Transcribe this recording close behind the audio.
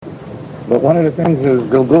But one of the things is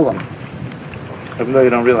Gelgulim, even though you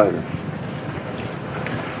don't realize it.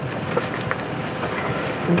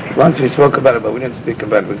 Once we spoke about it, but we didn't speak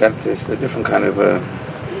about it. We got this a different kind of.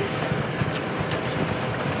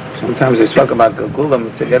 Sometimes we spoke about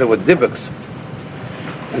Gelgulim together with Dibuks.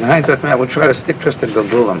 And Heinz man, we'll try to stick just to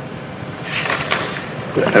Gelgulim.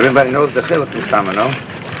 Everybody knows the Chiluk Mustama, no?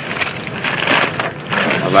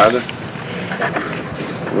 About it?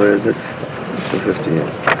 Where is it?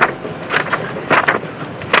 258.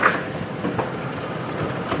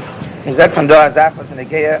 Is that from Doa Zafas and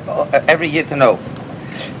Ikea every year to know?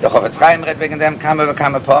 The Chofetz Chaim read wegen dem, Kama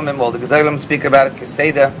Pomim, all the Gedolim speak about it,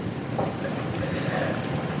 Keseda,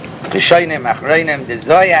 the Shoinim, Achroinim, the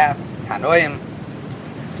Zoya, Tanoim,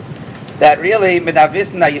 that really, mit a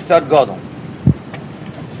wissen, that Yesod Godel.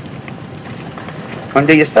 And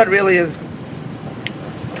the Yesod really is,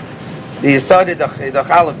 the Yesod is the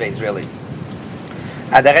Chalaf base, really.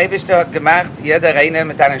 And the Rebishter hat gemacht, jeder eine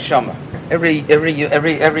mit einer Neshama. Every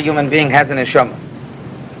human being has a Neshama.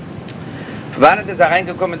 Wann ist es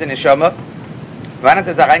reingekommen in die Neshama?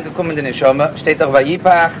 Steht doch bei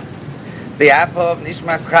Yipach, Be'apov,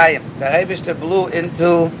 Nishmas Chaim. The Rebishter blew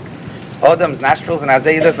into Adam's nostrils, and I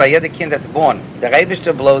say this by every kind that's born. The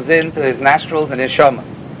Rebishter blows into his nostrils and his Neshama.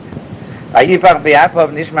 By Yipach,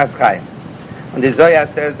 Be'apov, Nishmas Chaim. And the Zoya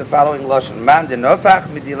says the following Lashon: Man de nofach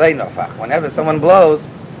midilei nofach. Whenever someone blows,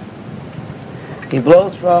 he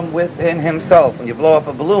blows from within himself. When you blow up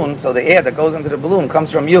a balloon, so the air that goes into the balloon comes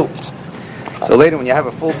from you. So later, when you have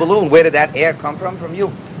a full balloon, where did that air come from? From you.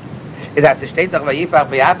 It has to state doch vayifach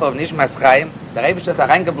be'apov nishmas chaim. The Rebbe hat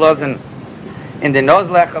reingeblasen in the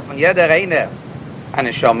nozlecha von jeder eine a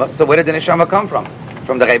neshama. So where did the neshama come from?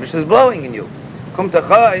 From the Rebbe is blowing in you. Kommt der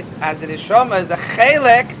Chois, as the neshama is a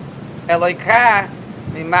chelek Eloika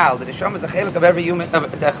mimal. The neshama is a chelek of every human. The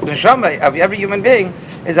neshama of every human being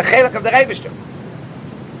is a chelek of the Rebishter.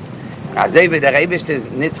 Azay the Rebishter is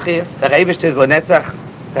nitzchias. The Rebishter is lenetzach.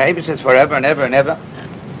 The Rebishter is forever and ever and ever.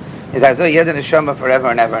 Is azay yed the neshama forever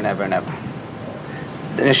and ever and ever and ever.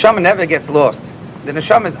 The neshama never gets lost. The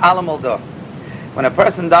neshama is alam oldo. When a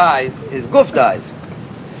person dies, his guf dies.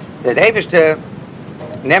 The Rebishter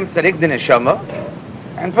nemt zarik the neshama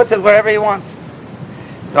and puts it wherever he wants.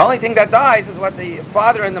 The only thing that dies is what the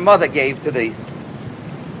father and the mother gave to the.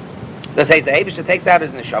 Let's say the Eibishter takes out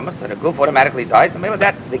his neshama, so the goof automatically dies. And maybe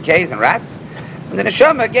that decays and rats. And the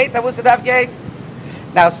neshama gate that was the dav gate.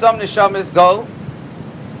 Now some neshamas go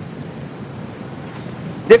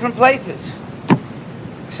different places.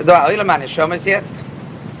 So the oilaman neshamas yet,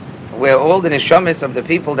 where all the neshamas of the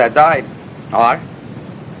people that died are.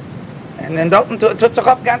 And then dort tut sich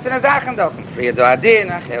auf ganze Sachen dort. Früher da Adin,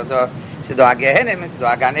 nachher da. Da Gehenim,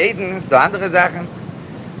 da Gan Eden, da andere Sachen.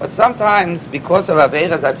 But sometimes, because of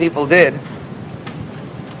Averas that people did,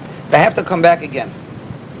 they have to come back again.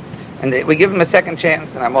 And we give them a second chance,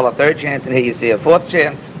 and I'm all a third chance, and here you see a fourth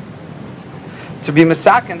chance, to be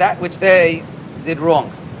masakin that which they did wrong.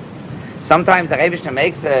 Sometimes the Rebishter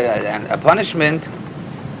makes a punishment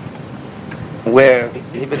where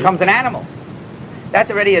he becomes an animal. That's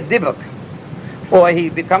already a dibuk. Or he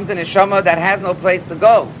becomes an neshama that has no place to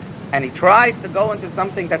go. And he tries to go into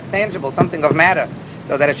something that's tangible, something of matter,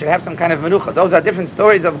 so that it should have some kind of menucha. Those are different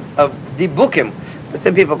stories of dibukim. But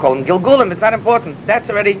some people call them Gelgulim. It's not important. That's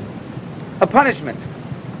already a punishment.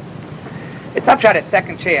 It's not trying a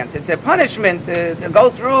second chance. It's a punishment to go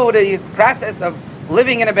through the process of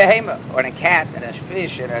living in a behemoth, or in a cat, and a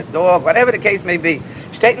fish, and a dog, whatever the case may be.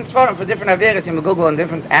 Stating for different averis in Google and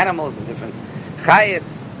different animals and different chayas.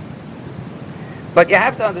 But you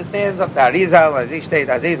have to understand that the Arizal, as he states,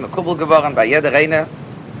 as he is mekubal geworden by jeder eine,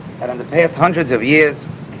 that in the past hundreds of years,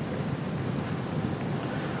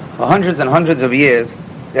 for hundreds and hundreds of years,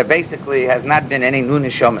 there basically has not been any new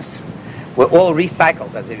neshamas. We're all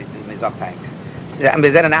recycled, as it is gesagt. And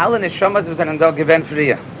wir sind alle neshamas, wir sind da gewähnt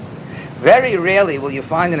früher. Very rarely will you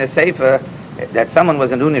find in a sefer that someone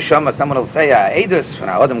was a new neshama, someone will say, Eidus, von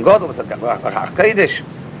Adam Godel, was a Kodesh.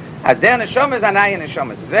 As their neshama is anaya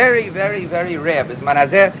neshama. It's very, very, very rare. But man,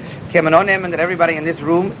 as there came on him, and that everybody in this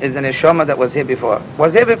room is a neshama that was here before.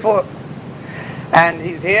 And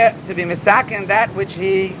he's here to be misakin that which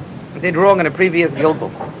he did wrong in a previous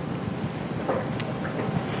Gilgul.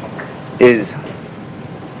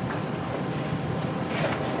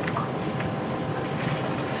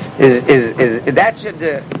 That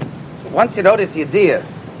should once you know this idea.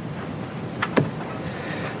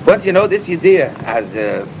 Once you know this idea, as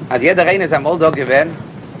jeder eine is amol dog given,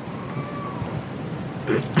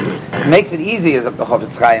 makes it easy as a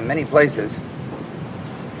Chofetz Chaim in many places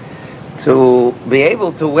to be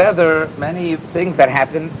able to weather many things that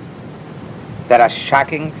happen that are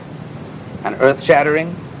shocking, and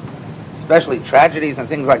earth-shattering, especially tragedies and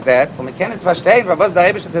things like that. Und wir können es verstehen, was der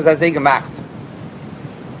Rebbe das als gemacht.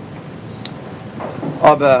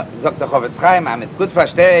 Aber, sagt der Chofetz Chaim, man muss gut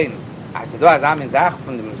verstehen, also da ist eine Sache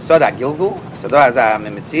von dem Soda Gilgul, also da ist eine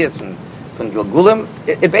Metzies von Gelgulim,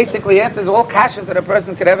 it basically answers all kashas that a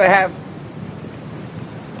person could ever have.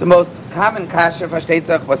 The most common kasha, versteht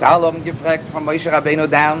sich, was alle haben gefragt, von Moshe Rabbeinu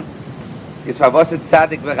down, ist, was ist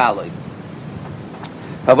Tzadik veraloi?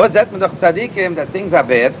 Was sagt man doch Tzadikim, that things are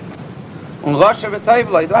bad, und Rosh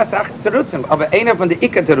Hashanah, du hast auch Teruzim, aber einer von den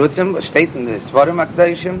Ika Teruzim, was steht in der Svarim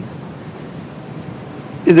HaKadoshim,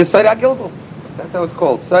 is the Soda Gilgul. That's how it's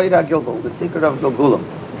called, Soda Gilgul, the secret of Gelgulim.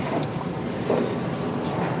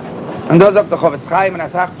 And those of the Chofetz Chaim and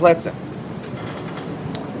Asach Pletzer.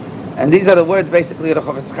 And these are the words basically of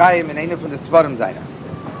the Chofetz Chaim and einer von the Svarim Zayna.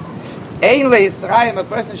 Ein le'Yisrael, a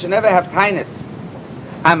person should never have kindness.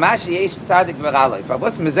 Amashi yesh tzadik v'raloi. For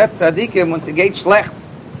what's mezet tzadikim when it geht schlecht?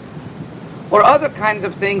 Or other kinds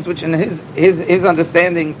of things which in his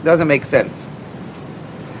understanding doesn't make sense.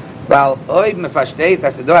 Weil oib me versteht,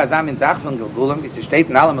 dass do azam in Dach von Gelgulim, wie sie steht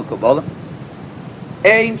in allem Mekubolim,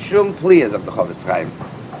 ein shum pliyas of the Chofetz Chaim.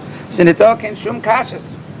 Sind it all kein shum kashas.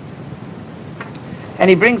 And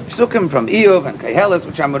he brings psukim from Iyov and Koheles,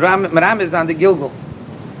 which are meramis on the Gilgul.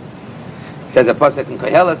 It says a pasuk in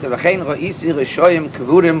Koheles, "V'chein ro'isi rishoyim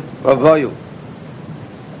kvurim v'voyu."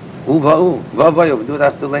 V'voyu. Do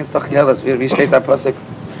that to learn Koheles. Wie steht that pasuk?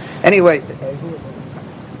 Anyway,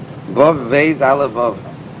 Vov veis alle vov.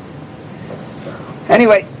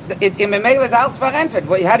 Anyway, in Memele is alles verrentet.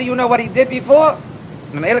 How do you know what he did before?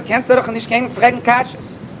 Memele kennst du doch nicht kein fragen Kashas.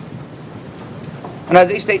 And as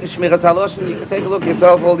ich steht in Shmiras Haloshim, you can take a look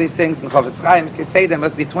yourself, all these things in Chofetz Chaim. You can say there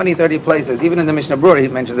must be 20, 30 places. Even in the Mishnah Berurah, he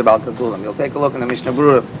mentions about Gelgulim. You'll take a look in the Mishnah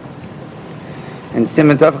Berurah. In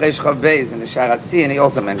Siman Tov Reish Chav Beis, in the Sharatzi, and he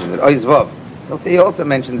also mentions it. Oiz Vov. You'll see he also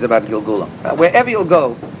mentions about Gelgulim. Wherever you'll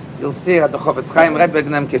go, you'll see that the Chofetz Chaim read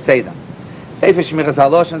Begnem Keseda. Sefer Shmiras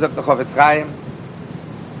Haloshim of the Chofetz Chaim.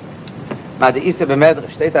 Ma de Isa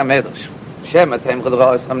b'Medrash, steht am Medrash.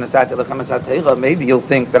 Maybe you'll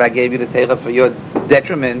think that I gave you the Teira for your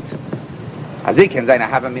detriment. As I can say, I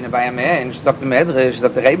haven't been by a man. Sagt the Medrash,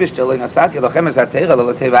 sagt the Rebbe still in Asat Yelochem es HaTeira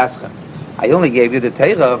lo Teivascha. I only gave you the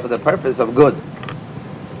Teira for the purpose of good.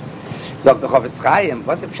 Sagt the Chofetz Chaim,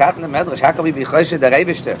 was if Shat in the Medrash, how can we be Choshe the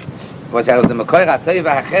Rebbe still? Was the Mekoir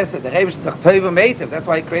HaTeiva HaChesed, the Rebbe still Teiva Meitiv, that's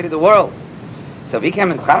why he created the world. So we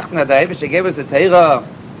came in Trachten that the Rebbe still gave us the Teira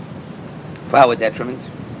for our detriment.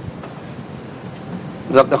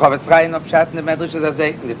 Sagt der Chofetz Chaim of Pshat in the Medrash as I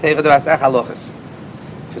in the Teira do Asach Halochas.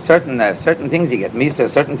 For certain things you get Misa,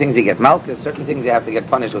 certain things you get Malchus, certain things you have to get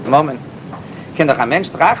punished with the moment. Can doch a Mensch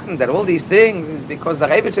trachten that all these things is because the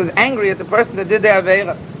Rebbe is angry at the person that did the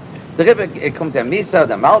Aveira. The Rebbe kommt der Misa,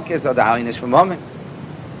 der Malchus, or der Hainish for moment.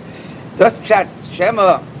 Das Pshat,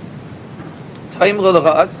 Shema, Toimru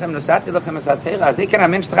L'cha Oschem, Nusati L'chem Es HaTeira, as can a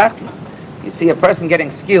Mensch trachten. You see a person getting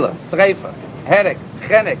skila, Sreifa, Herek,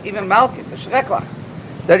 Chenek, even Malchus, a Shreklach.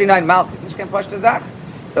 39 Malchus, nicht kein Poshte Sach.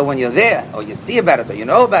 So when you're there, or you see about it, or you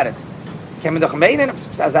know about it, kann man doch meinen,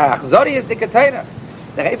 Achzori ist die Teira.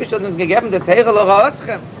 Der Rebbe hat uns gegeben, der Teira L'cha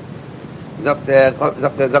Oschem. Sagt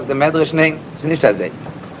der Medrash, nein, ist nicht das.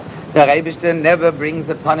 The Rebbe never brings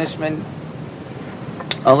a punishment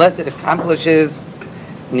unless it accomplishes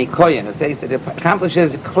Nikoyin. It says that it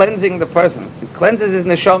accomplishes cleansing the person. It cleanses his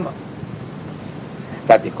neshama.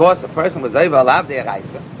 That because a person was over alav der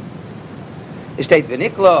Reise, it states,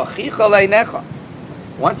 V'niklo chicho leinecha.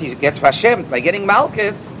 Once he gets vashemt by getting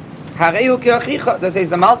Malchus, Harehu ki achicha. That says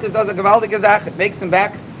the Malchus does a gewaltige Sache. It makes him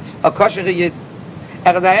back a kosher Yid.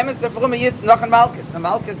 Da emes a frumme Yid noch ein Malchus. The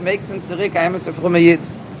Malchus makes him zurück a emes a frumme Yid.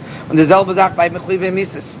 Und derselbe sagt bei Mechuive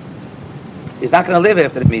Mises. He's not going to live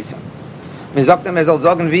after the Misa. Man sagt ihm, soll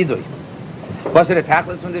sagen Vidui. Was ist der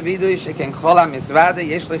Tachlis von der Vidui? Sheken chola misvade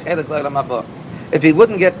yeshlich edek loilam haba. If he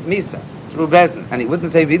wouldn't get Misa through Bezen, and he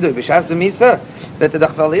wouldn't say Vidui, b'shas the Misa, that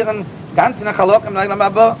doch verlieren ganz nach Halokim loilam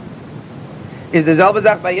haba. Ist derselbe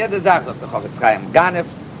sagt bei jeder Sache, sagt der Chofetz Chaim. Ganef,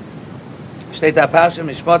 steht da Parshim,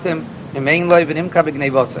 Mishpotim, im Einloi, v'nimka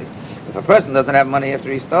b'gnei vosoi. If a person doesn't have money after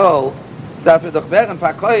he stole, dafür doch wären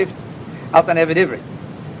verkauft als an Evet Ivri.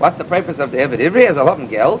 What's the purpose of the Evet Ivri? As a lot of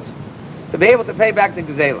Geld to be able to pay back the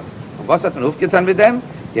Gzela. And what's that aufgetan with them?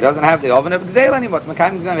 He doesn't have the oven of Gzela anymore. Man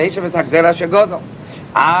kann sagen, welcher wird Gzela shegozel.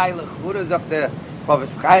 Lechura sagt der Chofetz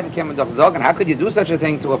Chaim, kann man doch sagen, how could you do such a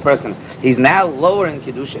thing to a person? He's now lower in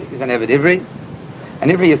Kedusha. He's an Evet Ivri. An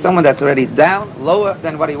Ivri is someone that's already down, lower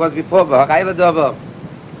than what he was before.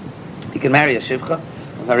 He can marry a Shivcha.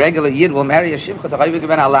 A regular Yid will marry a Shivcha, doch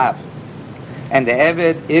given alav. And the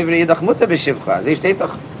Evet Ivri doch mutter b'Shivcha. Sie steht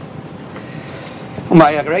doch.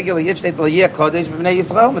 My regular Yitzchak L'Yeh Kodesh B'nei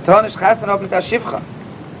Yisrael Matonish Chasen Op Mit HaShivcha.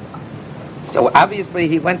 So obviously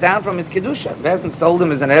he went down from his Kedusha. Vesn sold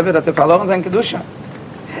him as an Eved at the Falon and Kedusha.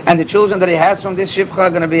 And the children that he has from this Shivcha are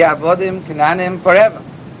going to be Avodim, Kananim, forever.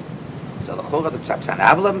 So the Chura, the Psapsan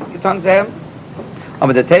Avlam, Yiton Zem,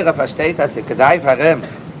 but the Teira versteht, as the Kedai Farem,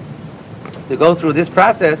 to go through this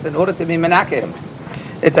process in order to be Menakim.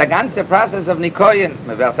 It's a ganze process of Nikoyin.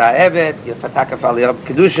 Mevert HaEved, you Fataka Faliyab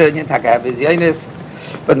Kedusha, you Taka Haviz Yonis,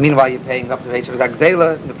 but meanwhile you're paying up the Reish of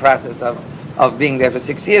Zagzela in the process of being there for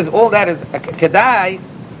 6 years. All that is a Kedai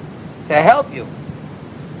to help you.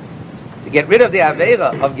 To get rid of the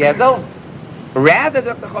Aveira of Gedel, rather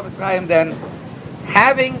Dr. Chavetz Chaim than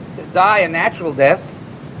having to die a natural death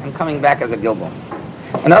and coming back as a Gilbon.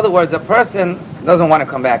 In other words, a person doesn't want to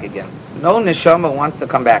come back again. No neshama wants to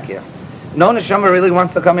come back here. No neshama really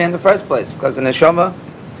wants to come here in the first place, because the neshama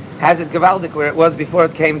has it gewaldig where it was before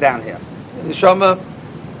it came down here. The neshama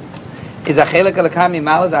is a chelek alakami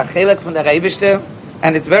malad, a chelek from the Reibishter,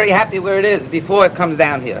 and it's very happy where it is before it comes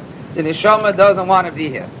down here. The neshama doesn't want to be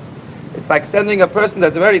here. It's like sending a person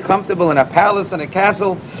that's very comfortable in a palace and a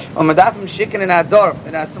castle, or medafim shikin in a dorf,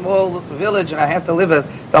 in a small village, and I have to live the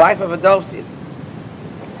life of a dorfsid.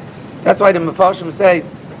 That's why the Mefarshim say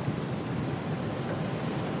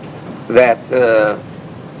that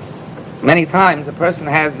many times a person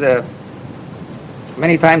has,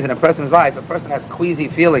 many times in a person's life, a person has queasy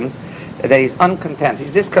feelings that he's uncontent,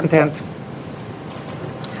 he's discontent.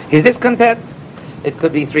 He's discontent. It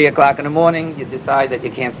could be 3 o'clock in the morning, you decide that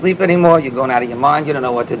you can't sleep anymore, you're going out of your mind, you don't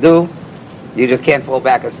know what to do, you just can't fall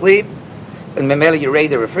back asleep. And Memela, you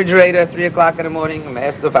raid the refrigerator 3 o'clock in the morning,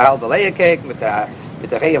 cake,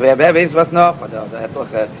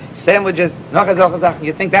 sandwiches,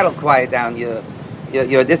 you think that'll quiet down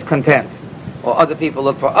your discontent. Or other people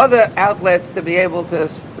look for other outlets to be able to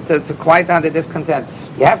quiet down their discontent.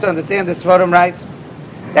 You have to understand this Sforim writes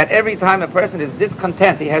that every time a person is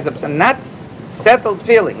discontent, he has a not settled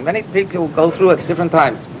feeling. Many people go through it at different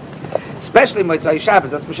times. Especially Motzei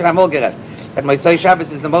Shabbos, that's Moshe Amolgeret. That Motzei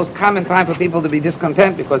Shabbos is the most common time for people to be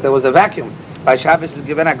discontent because there was a vacuum. By Shabbos is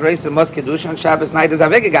given a grace of most Kedusha, and Shabbos night is a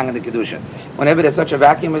weggegangen in the Kedusha. Whenever there's such a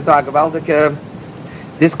vacuum, it's a gewaldige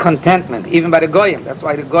discontentment, even by the Goyim. That's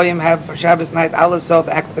why the Goyim have for Shabbos night all sort of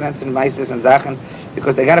accidents and mices and Sachen,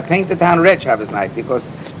 because they got to paint the town red Shabbos night, because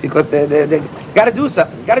they got to do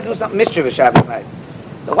something mischievous Shabbos night.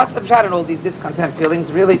 So what's the pshat in all these discontent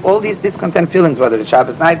feelings? Really, all these discontent feelings, whether it's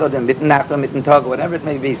Shabbos night or the mitten nacht or mitten tag, or whatever it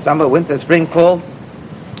may be, summer, winter, spring, fall,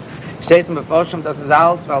 Shaitan Mefoshim doesn't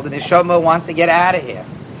out, well, the neshama wants to get out of here.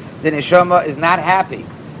 The neshama is not happy.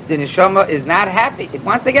 The neshama is not happy. It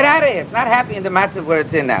wants to get out of here. It's not happy in the massive where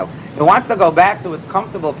it's in now. It wants to go back to its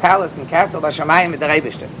comfortable palace and castle Bashamayim with the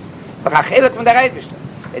Reibishter.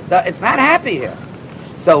 It's not happy here.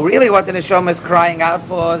 So really what the neshama is crying out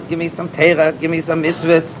for is, give me some teira, give me some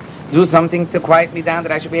mitzvahs, do something to quiet me down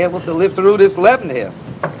that I should be able to live through this leven here.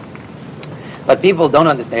 But people don't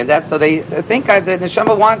understand that, so they think that the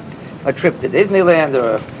neshama wants a trip to Disneyland,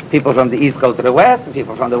 or people from the east go to the west, and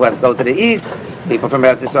people from the west go to the east, people from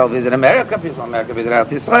Eretz Yisrael visit America, people from America visit Eretz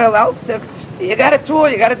Yisrael. You got to tour,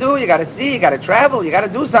 you got to do, you got to see, you got to travel, you got to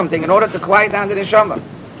do something in order to quiet down the neshama.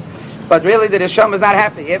 But really the neshama is not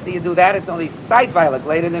happy. After you do that, it's only sight violent.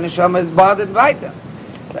 Later the neshama is bothered weiter.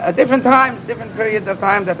 At different times, different periods of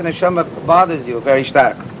time that the neshama bothers you very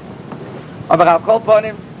stark. Aber I'll call upon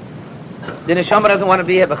him. The neshama doesn't want to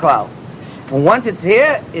be here b'chlal. Once it's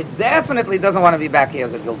here, it definitely doesn't want to be back here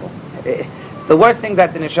as a Gilgul. The worst thing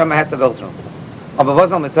that the neshama has to go through. Aber was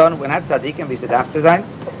soll tun? We're not tzaddikim, wie sie darf zu sein.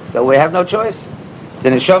 So we have no choice. The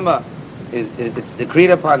neshama it's decreed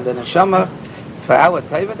upon the neshama for our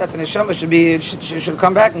taiva that the neshama should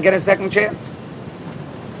come back and get a second chance.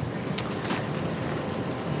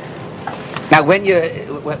 Now, when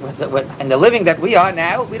in the living that we are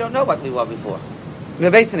now, we don't know what we were before.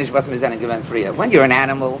 When you're an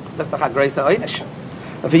animal, that's the chagresa oynish.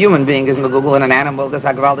 If a human being is megugul and an animal, that's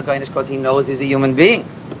hagvaldik oynish because he knows he's a human being.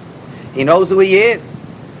 He knows who he is.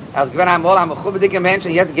 Als gewen einmal am chubedike Mensch,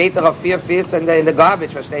 and jetzt geht auf 4 fists in the garbage,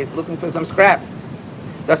 verstehst, looking for some scraps.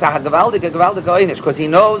 That's a gewaldige oynish, because he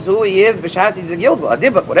knows who he is, b'shas he's a gilgul, a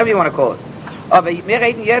dibuk, whatever you want to call it. Aber wir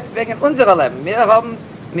reden jetzt wegen unserer Leben.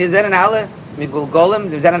 Wir sind alle mit Gelgulim,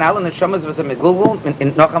 wir sind alle neshamas, was mit Gelgul,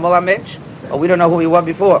 noch einmal am Mensch. Or we don't know who we were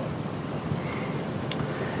before.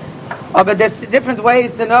 But there's different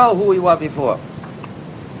ways to know who we were before.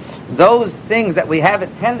 Those things that we have a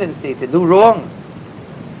tendency to do wrong,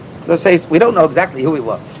 let's say we don't know exactly who we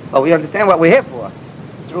were, but we understand what we're here for.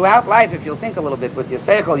 Throughout life, if you'll think a little bit with your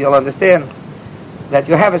seichel, you'll understand that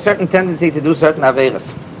you have a certain tendency to do certain averas.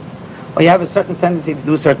 or you have a certain tendency to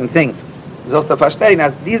do certain things. So to verstehen,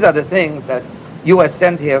 as these are the things that you are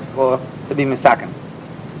sent here for to be misaken.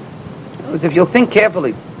 If you'll think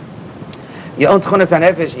carefully, your own tchunas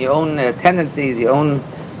hanefesh, your own tendencies, your own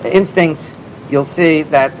instincts, you'll see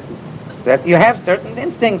that you have certain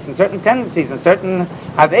instincts and certain tendencies and certain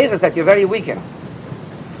averas that you're very weak in.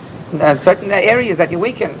 And certain areas that you're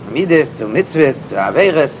weak in, midas to mitzvahs to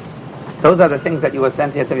averas, those are the things that you were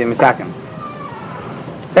sent here to be misaken.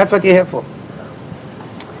 That's what you're here for.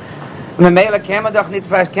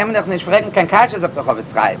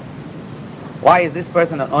 Why is this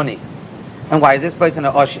person an oni? And why is this person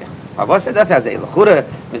an oshir?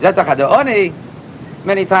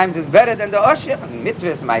 Many times it's better than the oshir.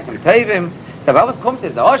 Mitzvahs, meisem teivim. So was kommt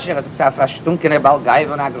es? Der oshir ist ein verstunkene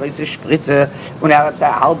Balgeive und eine große Spritze und hat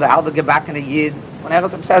eine halbe gebackene Jid und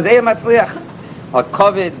ist ein sehr matzliach. Hat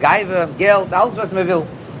Covid, Geive, Geld, alles was man will.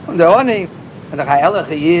 Und der oni, and der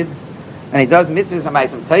heilige Jid, and he does mitzvahs and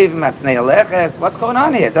meisem teivim, hat snei leches. What's going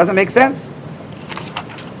on here? It doesn't make sense.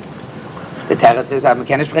 The terror says, man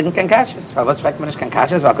can't sprechen kein kashes. Was spricht man nicht kein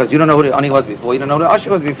kashes? Because you don't know who the oni was before, you don't know who the oshir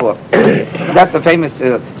was before. That's the famous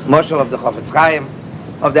moshel of the Chofetz Chaim,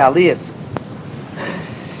 of the Aliyas.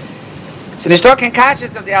 So there's talking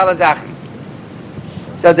kashes of the alle Sachen.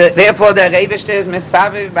 So therefore the Rebishter is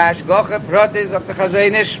misaviv b'ashgocha protis of the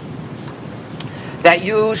Chazenish, that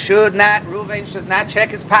you should not, Reuven should not check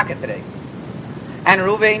his pocket today. And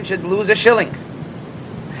Reuven should lose a shilling.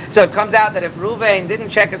 So it comes out that if Reuven didn't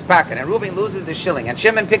check his pocket and Reuven loses the shilling and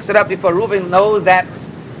Shimon picks it up before Reuven knows that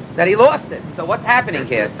he lost it. So what's happening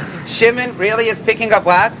here? Shimon really is picking up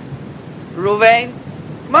what? Reuven's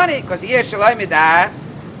money, because here shaloi midas,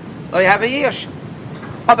 so you have a yish.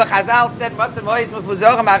 Aber Chazal said, Motzim Mois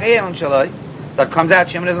Mufuzorem Ariel und shaloi. So it comes out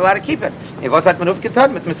Shimon is allowed to keep it. Was hat man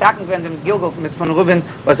aufgetan? Mit Misaken wenn dem Gilgul mit von Reuven,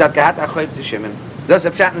 was hat gehabt achoyb zu Shimon. Das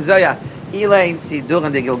ist Pshat Zoya. Ilain si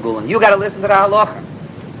duren de Gilgulim. You got to listen to the halacha.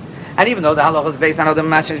 And even though the halacha is based on other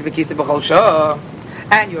mashish b'kisa b'chol shor,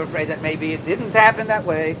 and you're afraid that maybe it didn't happen that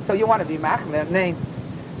way, so you want to be machmir, name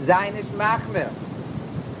Zainish machmir.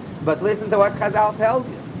 But listen to what Chazal tells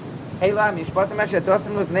you. Eila mishpatim asher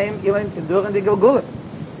tosim was named Ilain Sidurin de Gilgulim.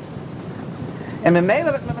 And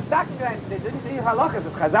Memela with Memasakin, they didn't see halachas.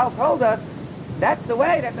 As Chazal told us, that's the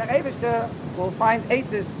way that the Rebishter will find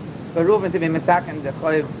aces for Reuven to be misaken the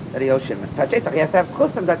choiv that he owes Shimon. He has to have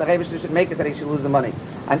custom that the Rebishter should make it that he should lose the money.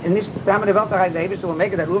 And in this time of the Rebishter will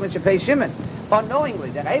make it that Reuven should pay Shimon. Unknowingly,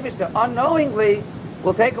 the Rebishter unknowingly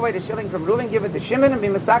will take away the shilling from Reuven, give it to Shimon, and be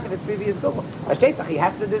misaken his previous gulgul. He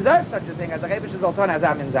has to deserve such a thing as the Rebishter's alton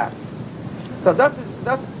azam in zah. So this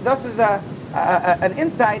is an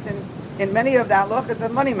insight in many of the halachas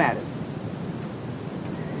of money matters.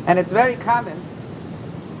 And it's very common.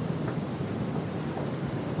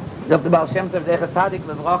 Dr. Baal Shem Tov Zecher Tzadik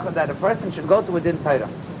Levracha, that a person should go to a din Torah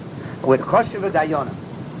with Choshev Dayonim,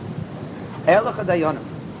 Elach Dayonim.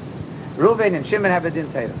 Reuven and Shimon have a din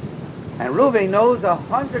Torah, and Reuven knows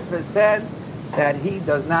 100% that he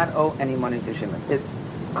does not owe any money to Shimon. It's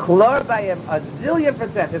clear by him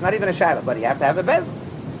 1,000,000%. It's not even a shadow, but he has to have a bezin,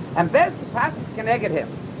 and bezin passes connected him.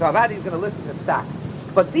 So Avadi is going to listen to stock,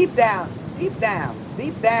 but deep down, he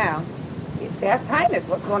has kindness.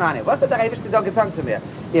 What's going on here? What's the Rebishter dog getankt to me?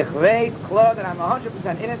 Ich weiß klar that I'm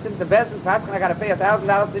 100% innocent. The best is I got to pay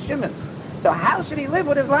 $1,000 to Shimon. So how should he live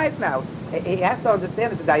with his life now? He has to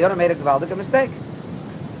understand that the Dayonim made a gewaldige mistake.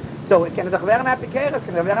 So can er doch werden a Pikeres,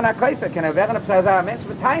 can er werden a Käufer, can er werden a Mensch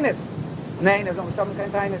mit kindness? Nein, er soll nicht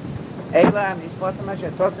kein kindness. Eila, ich wollte mal, ich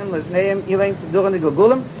trotzdem, les nehmen, Ilain zu durch in die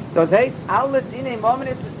Gelgulim. Das heißt, alle Dinge im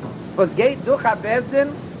Moment, was geht durch a Bezdin,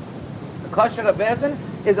 kosher a Bezdin,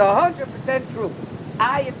 is 100% true.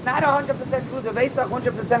 It's not 100% true. The Veisach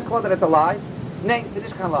 100% called that it's a lie. Nein, it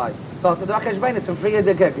is kein lie. Weil du Cheshbein ist zum Frieden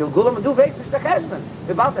der Gelgulim und du weißt nicht der Cheshbein.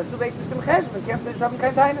 Wie bald das, du weißt nicht im Cheshbein, kannst du nicht haben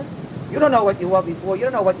kein Teines. You don't know what you owe before, you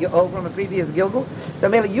don't know what you owe from a previous Gilgul. So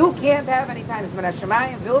maybe you can't have any Teines. When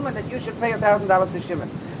Hashemayim Vilman that you should pay $1,000 to Shimon.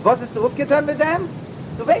 Was ist du aufgetan mit dem?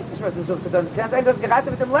 Du weißt nicht, was du aufgetan. Du kannst einfach geraten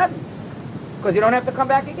mit dem Leben. Because you don't have to come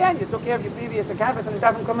back again. You took care of your previous accounts and you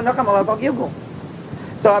haven't come noch einmal about Gilgul.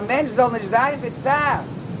 So a Mensch soll nicht sein bitzah.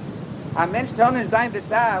 A Mensch soll nicht sein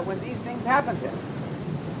bitzah when these things happen to him.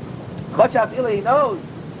 He knows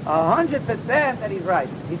 100% that he's right.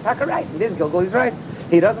 He's taka right. He didn't Gilgul, he's right.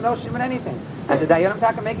 He doesn't know Shimon anything. And the Dayonim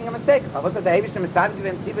taka making a mistake. What's the Eibishter mitzad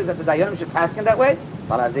given Tzibah that the Dayonim should pass in that way?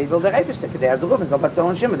 Well, as they will the Eibishter, they have the Reuven, so but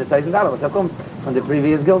on Shimon, the $1,000, what's that come from the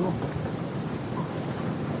previous Gilgul?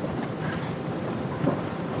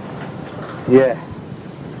 Yeah.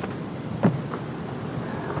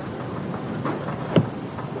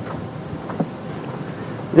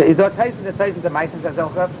 Is dort heißen, das heißt, der meistens das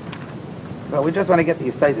auch But we just want to get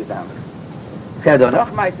the Yisaitis down. Okay, there are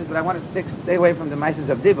noch Meises, but I want to stay away from the Meises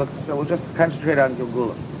of Dibuk, so we'll just concentrate on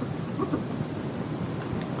Gelgulim.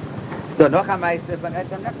 So noch a Meise, but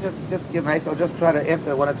I'm not just give Meise, I'll just try to,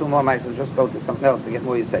 after one or two more Meises, just go to something else to get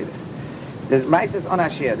more Yisaitis. There's Meises on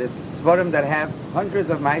Ashir. There's Svarim that have hundreds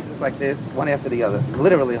of Meises like this, one after the other,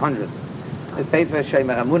 literally hundreds. The Sefer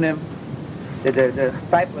Shemer Amunim, the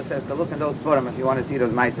disciple says to look in those Svarim if you want to see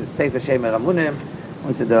those Meises. Sefer Shemer Amunim,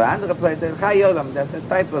 und zu der andere place, the Chayolam, the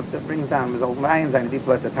disciple that brings down his old minds and deep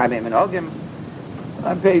at the time in Ogim.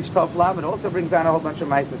 On page 12 Lamed also brings down a whole bunch of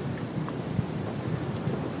Meises.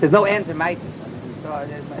 There's no end to Meises. I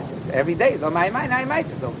mean, every day, so my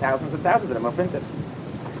Meises, so thousands and thousands of them are printed.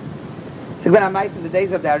 So when I'm Meises in the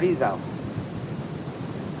days of the Arizal.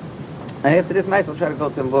 And after this Meises, we'll try to go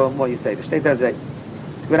to more you say. The State does it.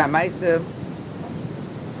 When I'm Meises,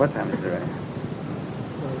 what time is it already?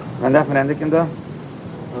 When that's when I can do?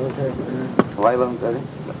 Why 11:30?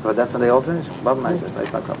 But that's when they all finish? Bob Meises, they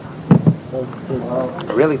fuck up.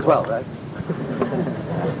 Really 12, right?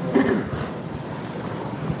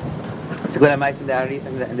 So when I'm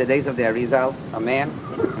in the days of the Arizal, a man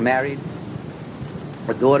married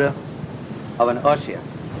a daughter of an Oshia.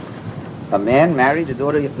 A man married the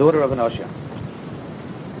daughter of an Oshia.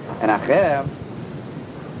 And Acher,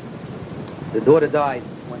 the daughter died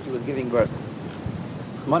when she was giving birth.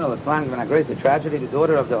 One of the times when I great the tragedy, the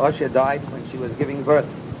daughter of the Oshia died when she was giving birth.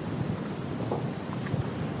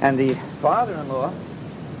 And the father-in-law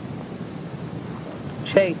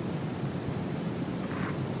chased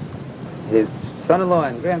his son-in-law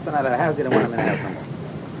and grandson out of the house. Didn't want him in the house anymore.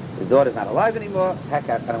 The daughter's not alive anymore. Heck,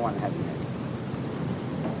 I don't want to have him.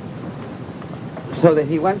 So that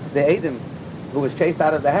he went to the Edom, who was chased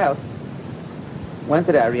out of the house, went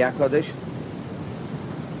to the Ariyah Kodesh,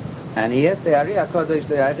 and he asked the Ariyah Kodesh,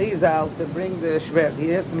 the Arizal, to bring the Shver.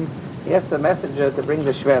 He asked the messenger to bring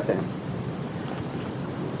the Shver to him,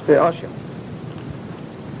 to Oshim.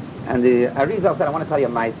 And the Arizal said, I want to tell you a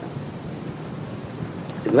Maisa.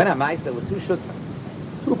 So he went a Maisa with two Shutzim,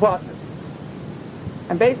 two partners.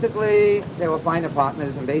 And basically, they were finer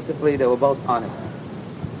partners, and basically they were both honest.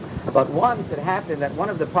 But once it happened that one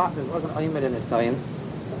of the partners wasn't oimed in his soyin,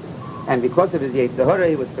 and because of his Yetzirah,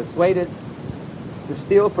 he was persuaded to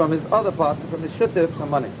steal from his other partner, from his shuttif,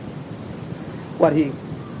 some money. What he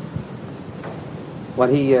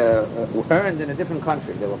earned in a different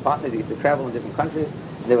country. They were partners, he used to travel in different countries.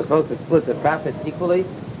 They were supposed to split the profits equally.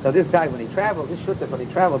 So this guy, when he traveled, this shuttif, when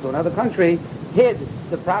he traveled to another country, hid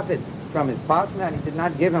the profit from his partner, and he did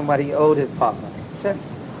not give him what he owed his partner.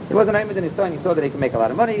 He wasn't oimed in his soyin. He saw that he could make a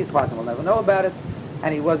lot of money. His partner will never know about it,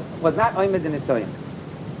 and he was not oimed in his soyin.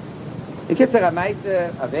 The Kitzer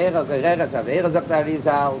Amaita, Avera, Gereres, Avera, sagt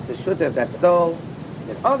Arizal, the Shuttif that stole,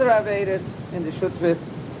 did other Averas in the Shutfit,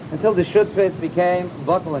 until the Shutfit became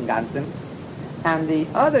Bottle and Gansen, and the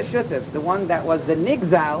other Shuttif, the one that was the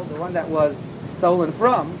Nigzal, the one that was stolen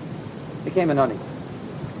from, became an Oni.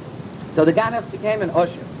 So the Ganef became an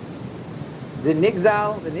Osher. The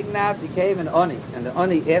Nigzal, the Nignav became an Oni, and the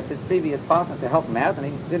Oni asked his previous partner to help him out, and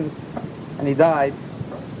he didn't, and he died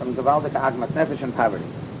from Gewaldige Agmas Nefesh and poverty.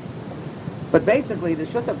 But basically, the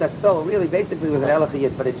Shutaf that stole really basically was an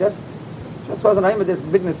Elachiyit, but it just wasn't aimed at this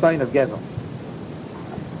big sign of Gezel.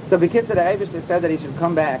 So Bekitzer, the Eivish said that he should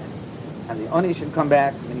come back, and the Oni should come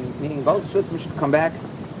back, meaning both Shutfim should come back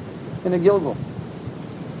in a Gilgul.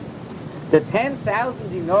 The 10,000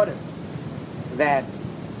 dinarim that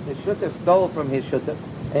the Shutaf stole from his Shutaf,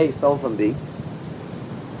 A stole from B,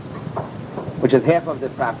 which is half of the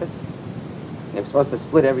profits. They were supposed to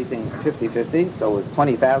split everything 50-50, so it was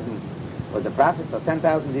 20,000 was the profit, so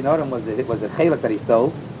 10,000 dinarim was the chalik that he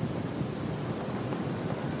stole.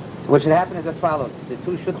 What should happen is as follows. The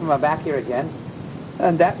two Shutfim are back here again,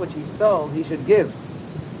 and that which he stole, he should give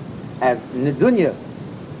as nedunya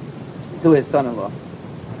to his son-in-law.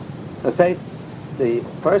 So say the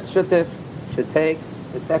first Shuttif should take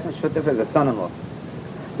the second Shuttif as a son-in-law.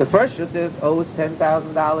 The first Shuttif owes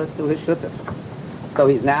 $10,000 to his Shuttif. So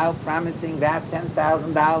he's now promising that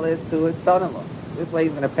 $10,000 to his son-in-law. This way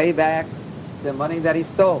he's going to pay back the money that he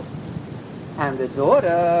stole. And the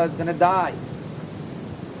daughter is going to die.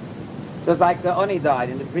 Just like the Oni died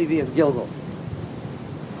in the previous Gilgul.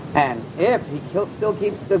 And if he still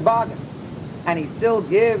keeps the bargain, and he still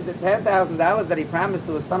gives the $10,000 that he promised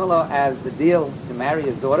to his son-in-law as the deal to marry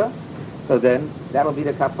his daughter, so then that'll be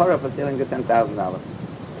the kapara for stealing the $10,000.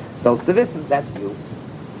 So Stavism, that's you.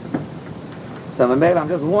 So Mamela, I'm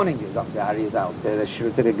just warning you, Dr. Ari is out to the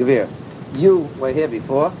Gevir. You were here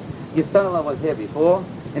before. Your son-in-law was here before.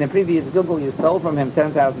 In a previous Gilgul, you stole from him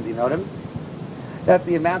 10,000 dinarim. That's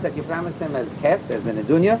the amount that you promised him as ket, as in a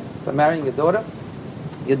dunya, for marrying your daughter.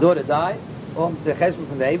 Your daughter died, the cheshbon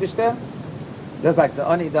from the Eibishter, just like the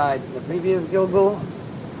Oni died in the previous Gilgul.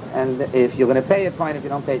 And if you're going to pay it, fine. If you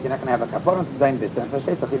don't pay it, you're not going to have a kaporon zu sein bitte. Und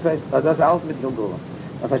versteht doch, das ist alles mit Gilgul.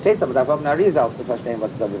 Man versteht aber, da kommt eine Riese auf zu verstehen,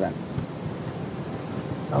 was da gewinnt.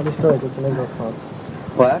 How destroyed it's an English part.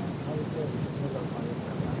 What?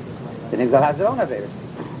 The Nigzal has their own Averis.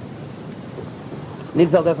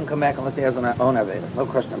 Nigzal doesn't come back unless he has an own Averis. No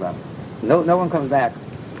question about it. No one comes back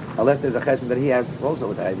unless there's a cheshbon that he has also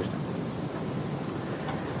with the Averis.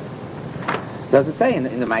 Doesn't say in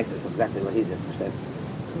the Mises exactly what he did.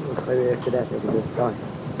 Maybe after that they can just die.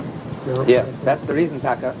 No? Yeah, that's the reason,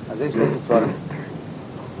 Taka. As they state it's for him.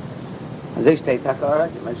 As they state, Taka, all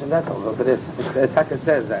right, you mentioned that, I'll go to this. Taka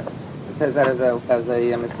says that. It says that as a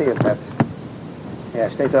Messiah, that. Yeah,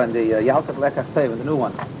 state on the Yaltak Lekach Tev, the new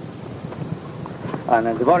one. And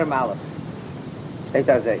then the Gemara Malach. State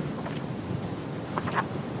as a.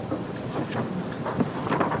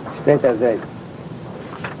 State as a.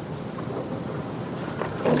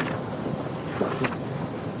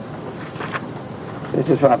 This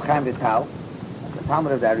is from Chaim Vital, the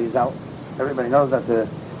Talmud of the Arizal. Everybody knows that the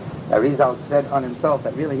Arizal said on himself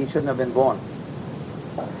that really he shouldn't have been born.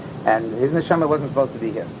 And his neshama wasn't supposed to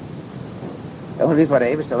be here. The only reason why the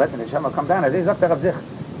Eibush let the neshama come down is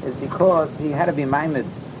because he had to be maimed.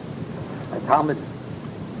 A Talmud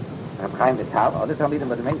of Chaim Vital, other Talmudim,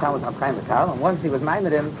 but the main Talmud was Chaim Vital. And once he was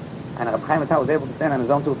maimed him, and Chaim Vital was able to stand on his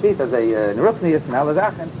own 2 feet as a Neruknius and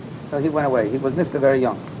Alazachin, so he went away. He was nifta very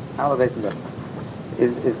young.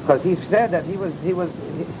 Is because he said that it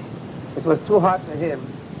was too hard for him.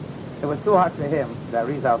 It was too hard for him, that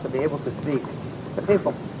Rizal, to be able to speak to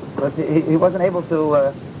people. But he wasn't able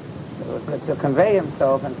to convey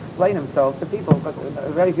himself and explain himself to people, because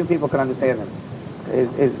very few people can understand him.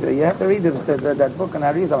 You have to read that book on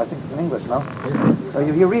Arizal, I think it's in English, no? So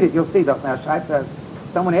if you read it, you'll see that now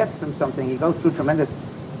someone asks him something, he goes through tremendous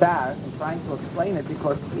tsar in trying to explain it,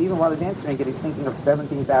 because even while he's answering it, he's thinking of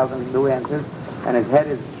 17,000 new answers, and his head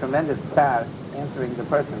is tremendous tsar answering the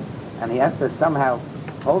person. And he has to somehow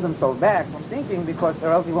hold himself back from thinking, because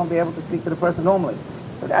or else he won't be able to speak to the person normally.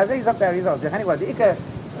 But as he's up there, anyway, the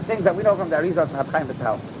things that we know from the Arizal from Chaim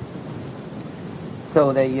Vital.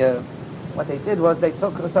 So what they did was they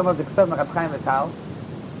took some of the Ksum of Chaim Vital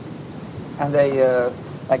and they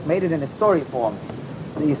made it in a story form.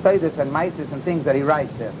 The Yisaitis and Maisis and things that he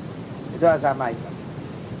writes there. It does have Maisis.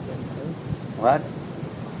 What?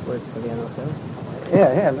 Words for the NFL?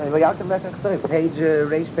 Yeah. Page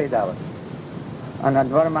Reish Pedala. On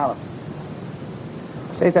Dvarim Aleph.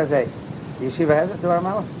 State as a. The yeshiva has it, Dvarim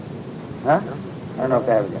Aleph? Huh? No. I don't know if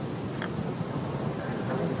they have it yet.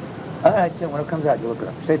 All right, so when it comes out, you look it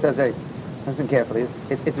up. State as a. Listen carefully.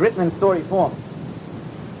 It's written in story form.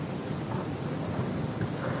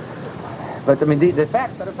 But I mean, the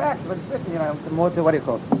facts are the facts, but it's written, more to what do you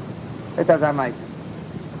call it? State as I might.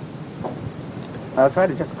 I'll try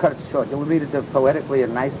to just cut it short. You'll read it poetically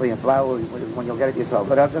and nicely and flowery when you'll get it yourself,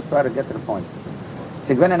 but I'll just try to get to the point.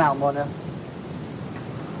 Sigven and Almona.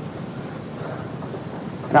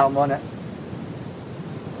 And Almona,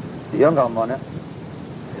 the young Almona,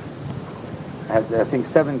 has, I think,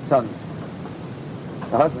 7 sons.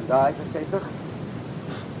 The husband died,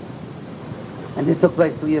 and this took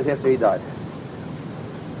place 2 years after he died.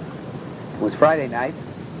 It was Friday night.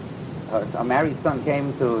 A married son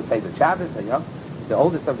came to say the Shabbos, the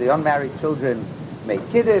oldest of the unmarried children made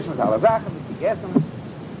Kiddush, with Halavachim, with Tigesim.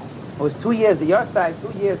 It was 2 years, 2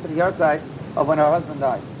 years to the yahrzeit of when her husband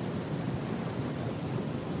died.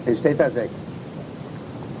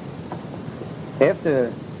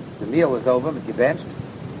 After the meal was over, but benched,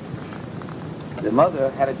 the mother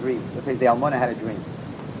had a dream. The Almona had a dream.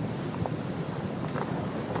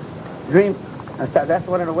 Dream. That's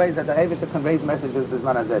one of the ways that the Eibush conveys messages is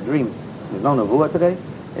not as a dream. There's no nevuah today.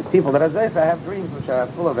 It's people that are zeifa have dreams which are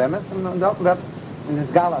full of emes and open up in this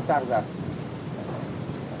gala sarzak.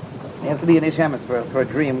 You have to be an ish emes for a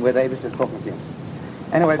dream where the Eibush is talking to you.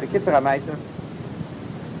 Anyway, the Kitzur HaMaisa,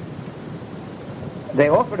 they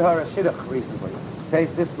offered her a shidduch recently.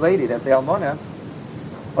 This lady, that the Almona,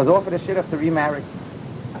 was offered a shidduch to remarry.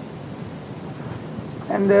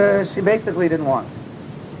 And she basically didn't want.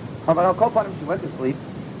 But I'll call upon him, she went to sleep,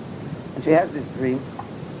 and she has this dream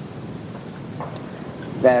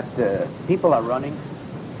that people are running.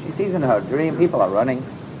 She sees in her dream people are running.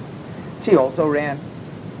 She also ran.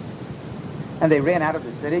 And they ran out of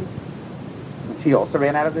the city. And she also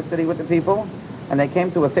ran out of the city with the people. And they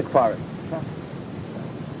came to a thick forest.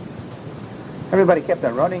 Everybody kept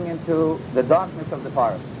on running into the darkness of the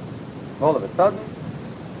forest. All of a sudden,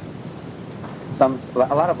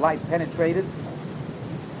 a lot of light penetrated,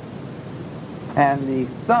 and the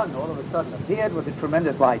sun all of a sudden appeared with a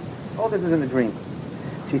tremendous light. All this is in the dream.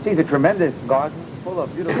 She sees a tremendous garden full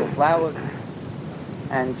of beautiful flowers,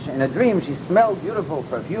 and in a dream she smelled beautiful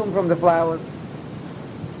perfume from the flowers,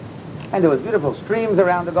 and there was beautiful streams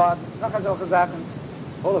around the garden.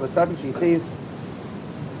 All of a sudden she sees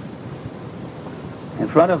in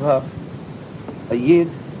front of her a Yid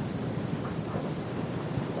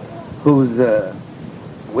who's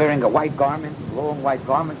wearing a white garment, long white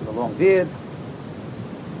garment with a long beard.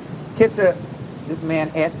 Kitzur, this man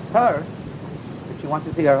asked her if she wants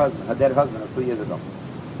to see her husband, her dead husband of 2 years ago.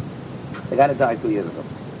 The guy that died 2 years ago.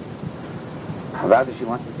 Rather, she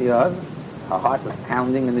wants to see her husband. Her heart was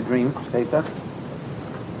pounding in the dream, Shteta.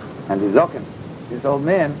 And the Zokin, this old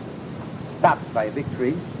man, stopped by a big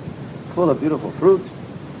tree, full of beautiful fruit.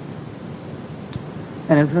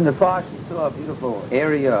 And in front of the far, she saw a beautiful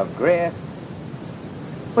area of grass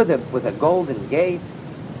with a golden gate.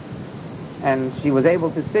 And she was able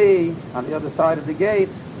to see on the other side of the gate,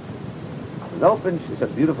 it was open. She saw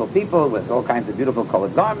beautiful people with all kinds of beautiful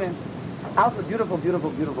colored garments. Also beautiful, beautiful,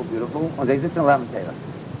 beautiful, beautiful. Und they exist in 11 Torah.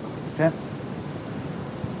 Okay?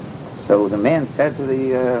 So the man said to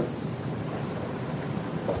the,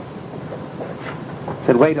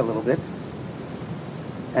 said, wait a little bit,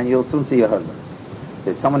 and you'll soon see your husband.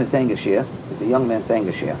 There's someone is saying a shir. There's a young man saying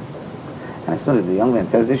a shir. And as soon as the young man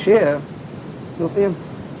says a shir, you'll see him.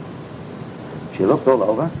 She looked all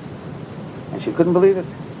over, and she couldn't believe it.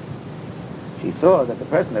 She saw that the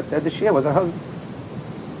person that said the shir was her husband.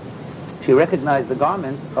 She recognized the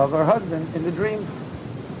garment of her husband in the dream.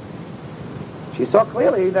 She saw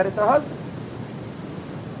clearly that it's her husband.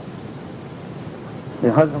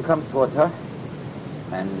 The husband comes towards her,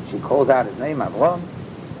 and she calls out his name, Avram,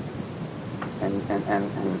 and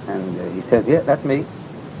he says, yeah, that's me.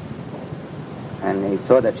 And he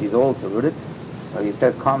saw that she's all polluted, so he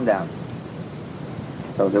says, calm down.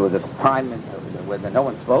 So there was a time when no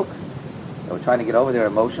one spoke. They were trying to get over their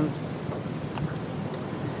emotions.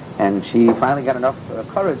 And she finally got enough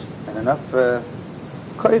courage and enough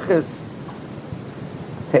koiches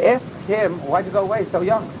to ask him, why'd you go away so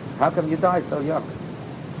young? How come you died so young?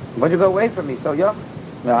 Why'd you go away from me so young?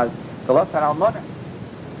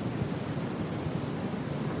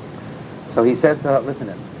 So he said to her,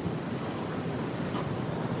 listen,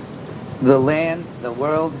 the land, the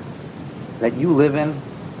world that you live in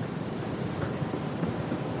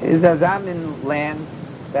is a Zamin land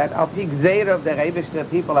that al pi gzeira of the Rebishter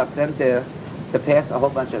people have sent there to pass a whole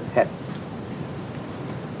bunch of tests.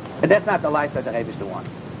 But that's not the life that the Rebishter wants.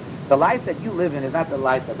 The life that you live in is not the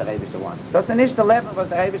life that the Rebishter wants. Das ist nicht the Leben, was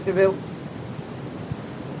the Rebishter will.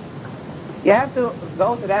 You have to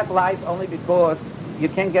go to that life only because you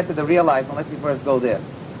can't get to the real life unless you first go there.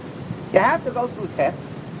 You have to go through tests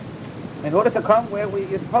in order to come where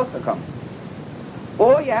you're supposed to come.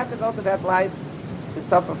 Or you have to go to that life to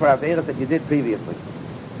suffer for Averas that you did previously.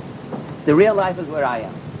 The real life is where I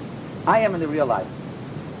am. I am in the real life.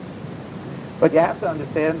 But you have to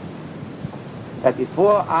understand that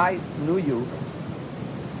before I knew you,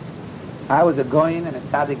 I was a goyin and a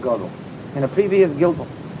tzaddik godel. In a previous Gilgul.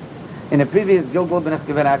 In a previous Gilgul, ben ich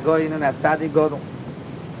gewinn a goyin and a tzaddik godel.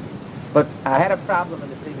 But I had a problem in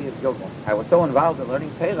the previous Gilgul. I was so involved in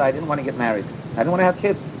learning Torah, I didn't want to get married. I didn't want to have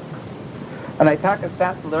kids. And I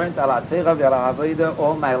learned ala Torah v'ala Avodah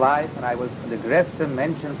all my life, and I was the größte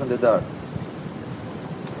mention from the door.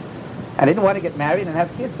 I didn't want to get married and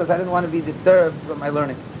have kids because I didn't want to be disturbed from my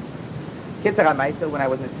learning. Kitzur HaMaisa, when I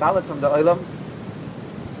was installed from the Olam,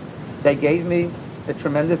 they gave me a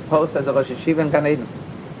tremendous post as a Rosh Yeshiva in Gan Eden.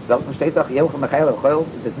 Selten steht doch, Yeuch Michael Choil,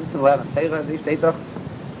 in the Sitzen lernen Torah, sie steht doch,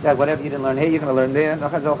 that whatever you didn't learn here, you're going to learn there,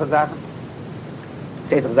 noch solche Sachen.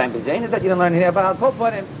 Steht doch sein Bezein is that you didn't learn here, but I'll quote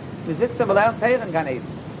for him, wir sitzen wir lernen Torah in Gan Eden.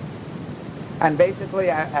 And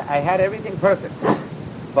basically, I had everything perfect.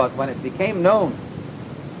 But when it became known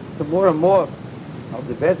to more and more of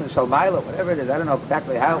the business, Shalmaila, whatever it is, I don't know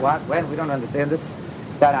exactly how, what, when, we don't understand it,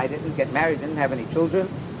 that I didn't get married, didn't have any children.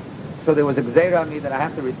 So there was a gzeira on me that I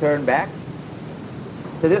have to return back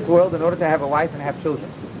to this world in order to have a wife and have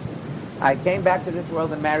children. I came back to this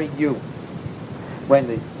world and married you. When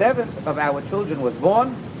the seventh of our children was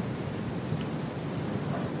born,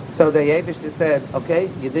 so the Yevishter said, okay,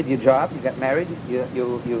 you did your job, you got married, you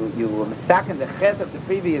were mistaken the chet of the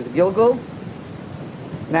previous Gilgul,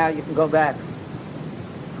 now you can go back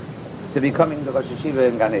to becoming the Rosh Yeshiva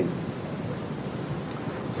in Gan Eden.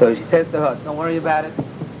 So she says to her, don't worry about it.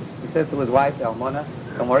 He says to his wife, Almona,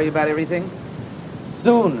 don't worry about everything.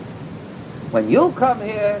 Soon, when you come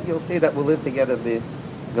here, you'll see that we'll live together. The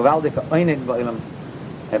Gewaldike Einig Ba'olam.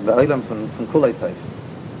 Be'olam from Kulei Toiv.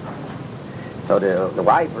 So the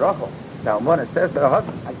wife, Rachel, the Almona, says to her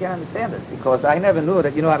husband, I can't understand it, because I never knew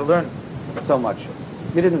that you know how to learn so much.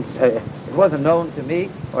 You didn't, it wasn't known to me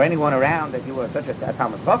or anyone around that you were such a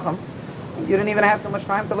Talmud Chacham. You didn't even have so much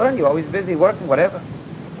time to learn. You were always busy working, whatever.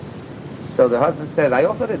 So the husband says, I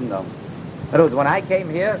also didn't know. In other words, when I came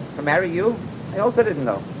here to marry you, I also didn't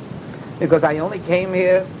know. Because I only came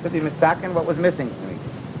here to be mistaken what was missing for me.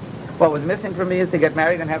 What was missing for me is to get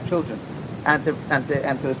married and have children, and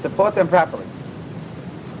to support them properly.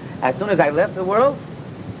 As soon as I left the world,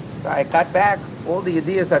 I got back all the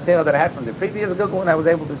ideas that I had from the previous Gelgulim, and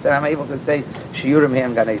I'm able to say, Shiurim here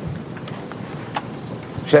in Gan Eden.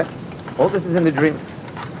 All this is in the dream.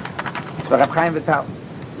 It's for Rab Chaim Vital.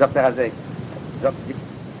 Dr. Hazek.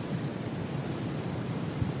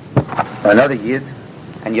 Another Yid,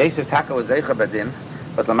 and Yosef Taka was Zeicha Badin,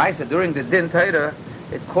 but Lamaisa during the Din Torah,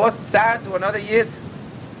 it caused Tsar to another Yid.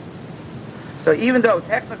 So even though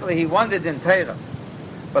technically he won the Din Torah,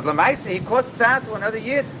 but Lamaisa he caused Tsar to another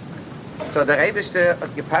Yid. So the Eibishter has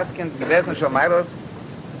gepaskin gewesen Shomailov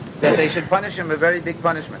that they should punish him a very big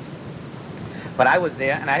punishment. But I was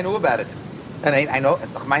there and I knew about it. And I know,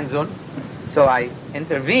 it's doch mein Sohn. So I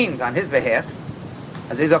intervened on his behalf,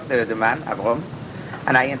 as he sagt the man, Avrom,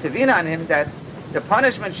 and I intervened on him that the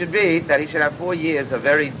punishment should be that he should have 4 years of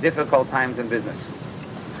very difficult times in business.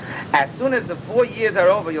 As soon as the 4 years are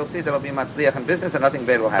over, you'll see there will be matzliach in business and nothing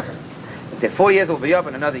bad will happen. The 4 years will be up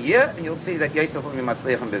in another year, and you'll see that Yosef will be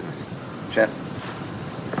matzliach in business. Chef.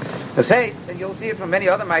 To say, and you'll see it from many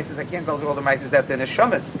other mices, I can't go through all the mices, that the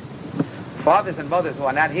neshamas, fathers and mothers who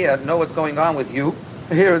are not here, know what's going on with you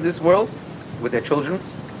here in this world, with their children,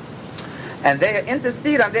 and they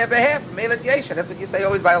intercede on their behalf, Melat Yesha. That's what you say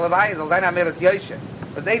always by Levi, Melat Yesha.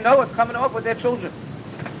 But they know what's coming off with their children.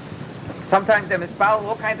 Sometimes they mispal,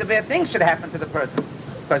 all kinds of bad things should happen to the person,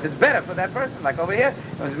 because it's better for that person. Like over here,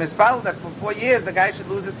 it was mispal that for 4 years the guy should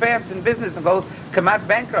lose his pants in business and come out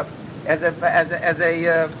bankrupt as a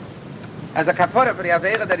kapara for the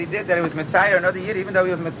avera that he did, that he was Messiah another year, even though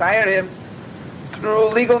he was Messiah him through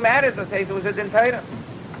legal matters. Let's say so it was a din Torah.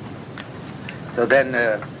 So then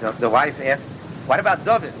the wife asks, what about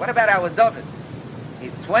David? What about our David?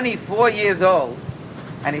 He's 24 years old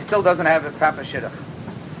and he still doesn't have a proper shidduch.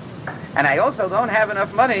 And I also don't have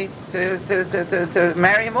enough money to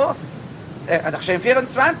marry him off.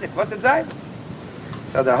 What's it say?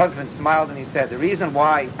 So the husband smiled and he said, the reason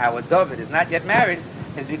why our David is not yet married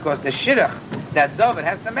is because the shidduch that David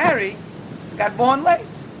has to marry got born late.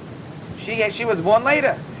 She was born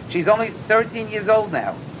later. She's only 13 years old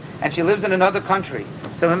now. And she lives in another country.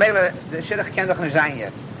 So the shidduch can't doch nicht sein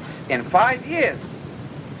yet. In 5 years,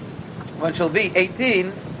 when she'll be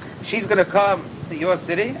 18, she's going to come to your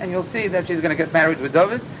city, and you'll see that she's going to get married with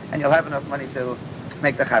David, and you'll have enough money to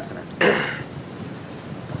make the chasana.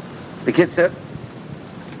 The kid said,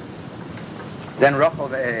 then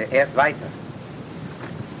Rachel asked weiter,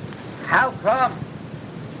 how come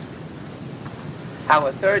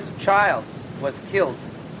our third child was killed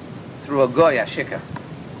through a goy, a shikha?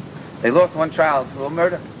 They lost one child through a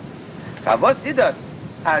murder.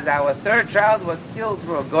 As our third child was killed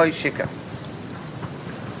through a goy shikha.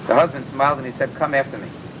 The husband smiled and he said, come after me.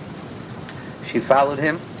 She followed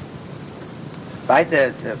him.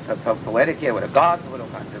 Weiter, it's a poetic here with a garden, with all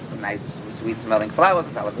kinds of nice, sweet-smelling flowers,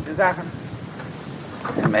 and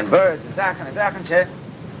birds,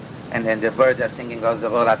 and then the birds are singing, that's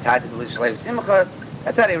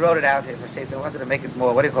how they wrote it out here. They wanted to make it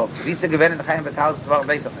more, what do you call it?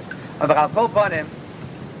 I'll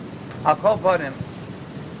call upon him.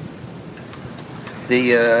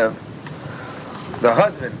 The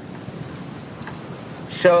husband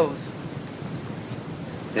shows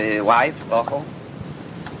the wife, Rachel,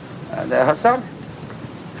 her son,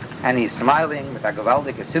 and he's smiling with a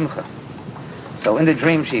gewaldige simcha. So in the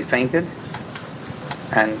dream she fainted,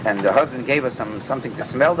 and the husband gave her something to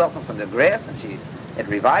smell from the grass, and it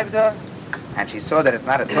revived her, and she saw that it's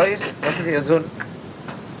not a toys, it wasn't a zun.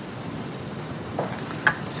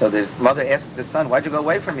 So the mother asks the son, why'd you go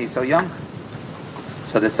away from me so young?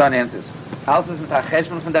 So the son answers, I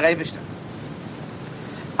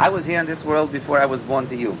was here in this world before I was born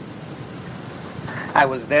to you. I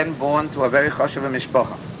was then born to a very choshev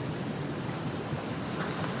mishpacha.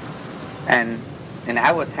 And in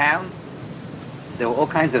our town, there were all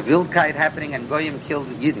kinds of wildkeit happening, and goyim killed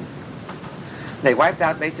Yidden. They wiped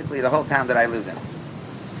out basically the whole town that I lived in.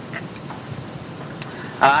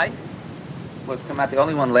 I was the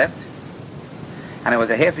only one left, and I was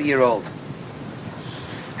a half a year old.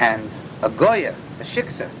 And a goya, a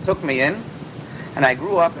shiksa, took me in, and I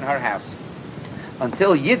grew up in her house.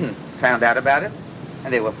 Until Yidden found out about it,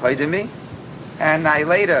 and they were paid me. And I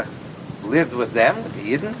later lived with them, with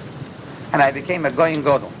the Yidden, and I became a Goyin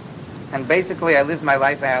Godel. And basically I lived my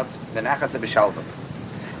life out the Nachas B'Shalva.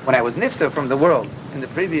 When I was nifter from the world in the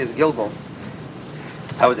previous Gilgul,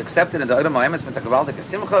 I was accepted in the Olam Ha'emes with the Gavaldik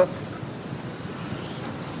Simcha.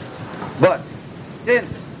 But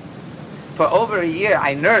since for over a year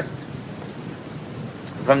I nursed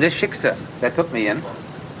from this shiksa that took me in,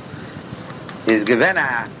 is given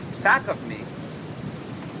a sack of me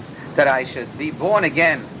that I should be born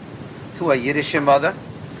again to a Yiddish mother.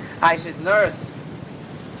 I should nurse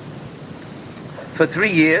for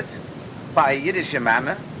 3 years by a Yiddish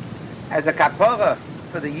mama as a kapara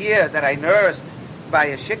for the year that I nursed by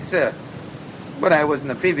a shiksa when I was in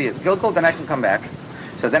the previous Gilgul, then I can come back.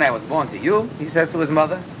 So then I was born to you, he says to his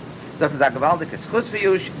mother. Das ist a gewaltige schus for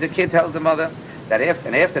you, the kid tells the mother, that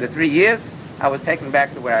after the 3 years, I was taken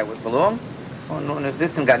back to where I would belong. Und ich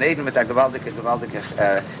sitze in Gan Eden mit a gewaltige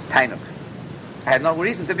Tainuk. I had no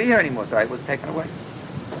reason to be here anymore, so I was taken away.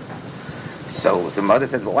 So the mother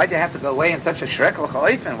says, well, why'd you have to go away in such a shrekel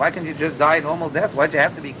cha'ofen? Why can't you just die a normal death? Why'd you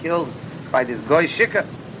have to be killed by this goy shikha?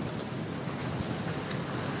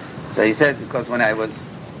 So he says, because when I was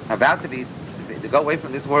about to go away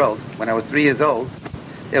from this world, when I was 3 years old,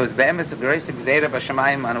 there was be'emes a great gzeira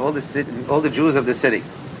b'shamayim on all the Jews of the city,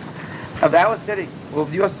 of our city,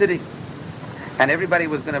 of your city, and everybody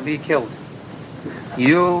was going to be killed.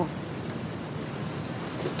 You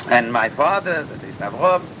and my father, this is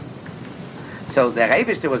Avraham. So the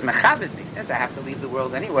Rebishter was mechabed me, since I have to leave the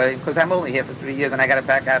world anyway, because I'm only here for 3 years and I got to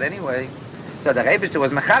back out anyway. So the Rebishter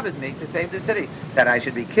was mechabed me to save the city, that I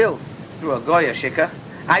should be killed through a goya shikha.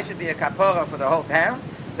 I should be a kapora for the whole town.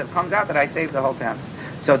 So it comes out that I saved the whole town.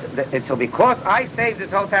 So because I saved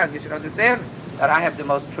this whole town, you should understand that I have the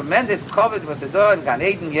most tremendous covet was the in Gan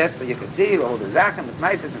Eden, yes, so you can see all the Zachen, with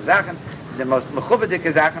Meises and Zachen, the most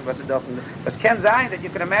mechubedike Zachen was the was Ken Zayin that you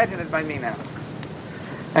can imagine is by me now.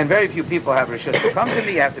 And very few people have Rishus to come to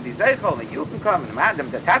me. You have to be Zeichel, and you can come,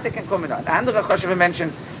 and the Tate can come, and andere Choshev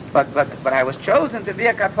mentioned, but I was chosen to be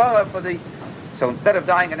a kapara for the. So instead of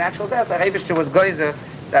dying a natural death, the Rebishter was goyzer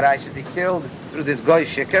that I should be killed through this goy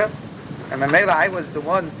shikha, and Mamela I was the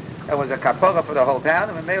one that was a kapara for the whole town,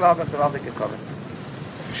 and Mamela I got the Valdik covered.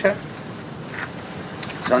 Sure.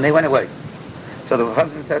 So they went away. So the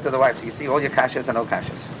husband said to the wife, so you see all your kashas and no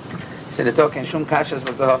kashas. He said the token shum kashas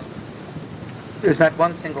was the host. There's not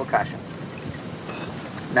one single kasha.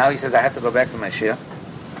 Now he says, I have to go back to my shir.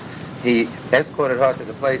 He escorted her to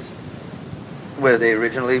the place where they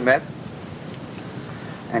originally met.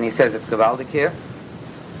 And he says, it's Gavaldik here.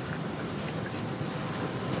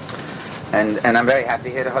 And I'm very happy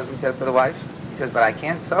here, the husband says to the wife. He says, but I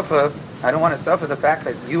can't suffer. I don't want to suffer the fact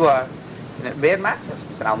that you are in a bad matzah.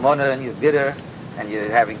 It's an almona and you're bitter and you're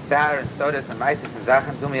having tsar and sodas and maisis and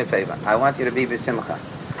zachan. Do me a favor. I want you to be b'simcha.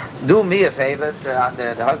 Do me a favor,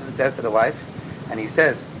 the husband says to the wife, and he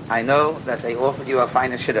says, I know that they offered you a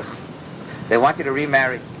finer shidduch. They want you to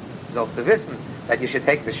remarry. Those to wissen that you should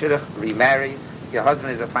take the shidduch, remarry. Your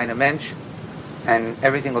husband is a finer mensch, and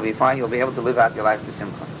everything will be fine. You'll be able to live out your life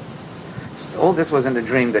b'simcha. All this was in the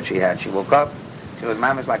dream that she had. She woke up. She was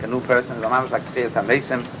mamish like a new person. She was mamish like Tfias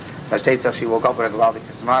HaMesim. She woke up with a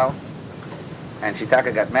gewaldige smile, and she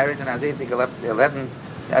got married, and as 11.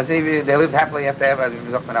 They lived happily after ever, as we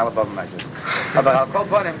talked about all above Meises. But I'll call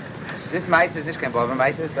upon him. This Meises, this came above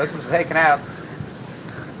Meises. This was taken out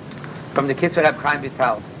from the Kitzur Reb Chaim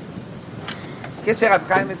Vital. Kitzur Reb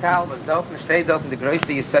Chaim Vital was open, stayed open the greatest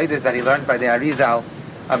Yisaitis that he learned by the Arizal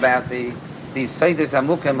about these Yisaitis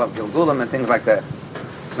Amukim of Gelgulim and things like that.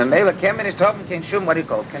 Memela Kemenish Toben Ken Shum, what do you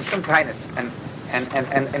call it? Ken Shum Kindness.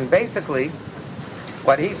 And basically,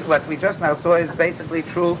 what we just now saw is basically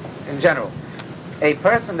true in general. A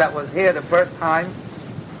person that was here the first time,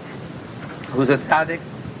 who's a tzaddik,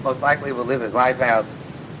 most likely will live his life out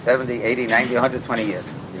 70, 80, 90, 120 years.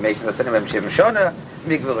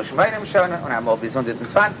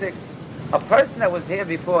 A person that was here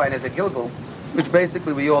before and is a Gilgul, which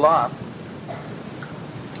basically we all are,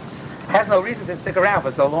 has no reason to stick around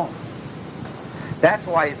for so long. That's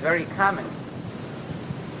why it's very common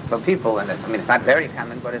for people, and it's not very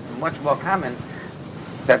common, but it's much more common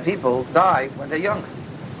that people die when they're young.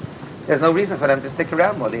 There's no reason for them to stick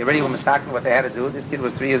around more. They already were mistaken what they had to do. This kid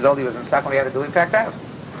was 3 years old, he was mistaken what he had to do, he packed out.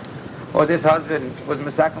 Or this husband was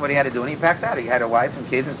mistaken what he had to do, and he packed out. He had a wife and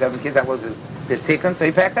kids and 7 kids, that was his tikkun, so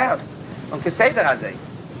he packed out. But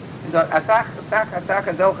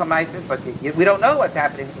we don't know what's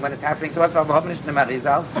happening when it's happening to us.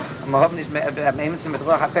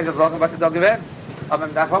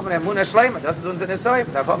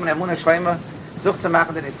 Zuch zu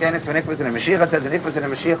machen, the Nisyanis, when Ikvus and the Mashiach, says in Ikvus and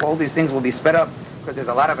the Mashiach, all these things will be sped up, because there's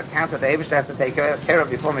a lot of accounts that the Eibishter has to take care of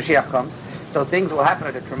before Mashiach comes. So things will happen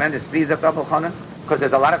at a tremendous speed, because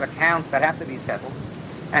there's a lot of accounts that have to be settled.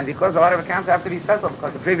 And because a lot of accounts have to be settled,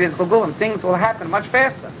 because the previous Gelgulim, things will happen much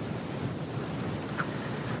faster.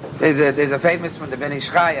 There's a famous from the Ben Ish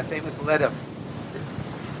Chai, a famous letter.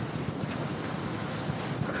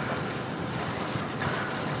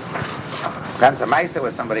 Ganze Meise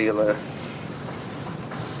was somebody. It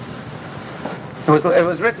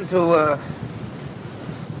was written to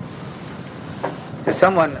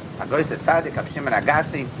someone, a Groise Tzaddik, Rav Shimon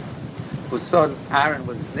Agassi, whose son Aaron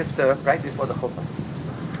was nifter right before the chuppah.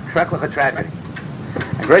 Schreckliche tragedy.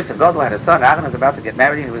 And Groise Godel had a son. Aaron was about to get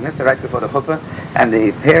married, and he was nifter right before the chuppah, and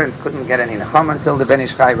the parents couldn't get any nechama until the Ben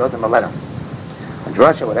Ish Chai wrote him a letter, a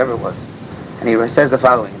drasha, whatever it was. And he says the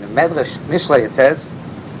following: in the Medrash Mishlei it says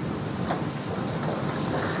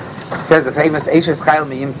the famous Eishes Chayil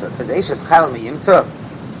Miyimtza. It says Eishes Chayil Miyimtza.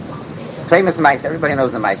 Famous mice. Everybody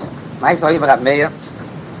knows the mice. Mice Oyev Rab Meir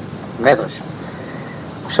Medrash.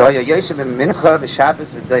 Shoya Yoshev Mincha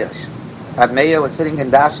v'Shabbos v'Doyash. Rab Meir was sitting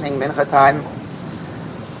in darshaning Mincha time,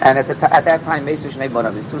 and at that time Mesu Shnei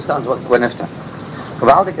Bonav, his two sons were nifta.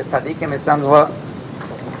 Gavaldik at Tzadikim, his sons were.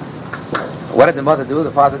 What did the mother do?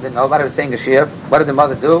 The father didn't know about it. He was saying a shir. What did the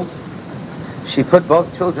mother do? She put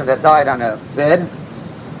both children that died on a bed,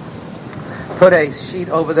 put a sheet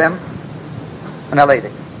over them, and a lady.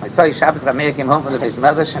 I tell you, Shabbos Rab Meir came home from the Beis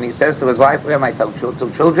Medrash, and he says to his wife, "Where are my two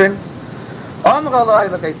children?" They went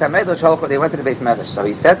to the Beis Medrash. So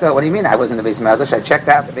he said to her, "What do you mean? I was in the Beis Medrash. I checked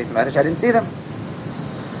out the Beis Medrash. I didn't see them."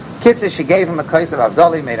 Kids, she gave him a kais of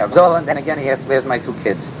Avdol. He made Avdol, and then again he asked, "Where's my two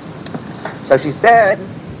kids?" So she said,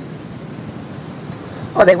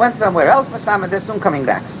 "Oh, they went somewhere else, Muslim, and they're soon coming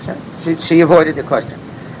back." She avoided the question.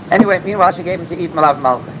 Anyway, meanwhile, she gave him to eat Malav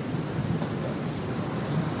Malka.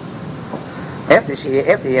 After he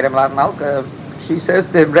ate Malav Malka, she says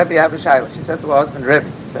to Rebbe Abishayla, she says to her husband Rebbe,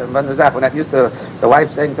 when that used to the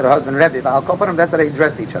wife saying to the husband Rebbe, I'll call him, that's how they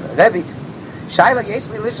addressed each other. Rebbe, Shayla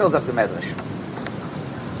Yeshmi Lishals of the Medrash.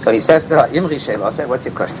 So he says to her, Imri Shayla, I said, what's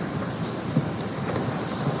your question?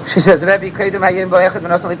 She says, Rebbe,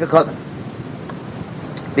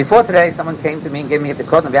 before today, someone came to me and gave me a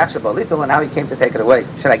Pekodin, and now he came to take it away.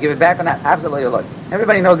 Should I give it back or not? Absolutely.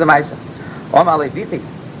 Everybody knows the Maisa. What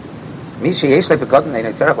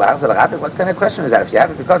kind of question is that? If you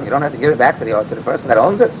have a Pekodin, you don't have to give it back to the person that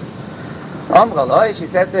owns it. She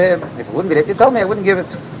said to him, if it wouldn't be, if you told me I wouldn't give it.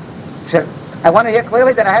 She said, I want to hear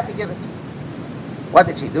clearly that I have to give it. What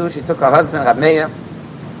did she do? She took her husband, Rab Meir,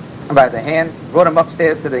 by the hand, brought him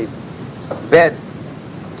upstairs to the bed.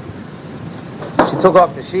 She took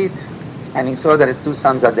off the sheet, and he saw that his two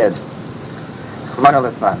sons are dead. Rab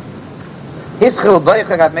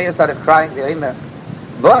Meir started crying.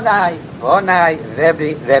 Bonai,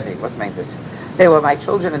 Rebbe. What's meant this? They were my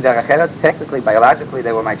children in their acheres. Technically, biologically,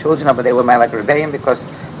 they were my children, but they were my like rebellion because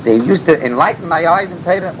they used to enlighten my eyes in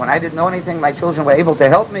Torah. When I didn't know anything, my children were able to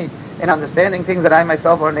help me in understanding things that I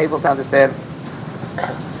myself weren't able to understand.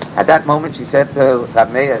 At that moment, she said to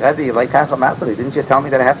Rab Meir, Rebbe, didn't you tell me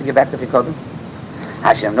that I have to give back the Fikodim?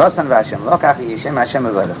 Hashem nosan v'Hashem lo kach yishem Hashem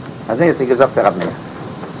evarach. Also jetzt gesagt zu Rab Meir.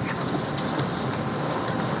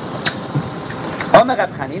 Omer Rab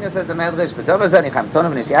Chanina says the Medrash, "V'dover zeh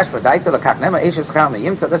nichamtonim v'nisyash v'daito lekach nema eishes chayil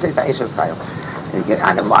meyimtza." This is the eishes chayil.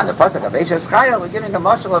 On the pasuk of eishes chayil, we're giving a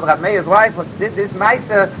mashal of Rab Meir's wife who did this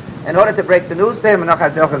ma'aser in order to break the news to him, and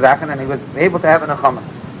he was able to have a nechama.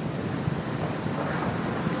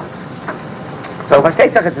 So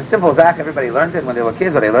it's a simple zach. Everybody learned it when they were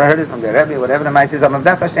kids, or they heard it from their Rebbe, whatever the ma'aser is. I'm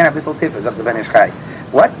not verstehen a bissel tippers of the Ben Ish Chai.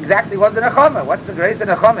 What exactly was the nechama? What's the grace of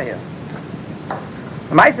nechama here?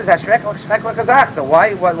 The ma'aser is a schreckliche zach. So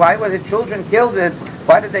why was it children killed?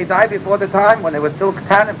 Why did they die before the time when they were still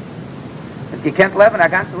ketanim? You can't live in a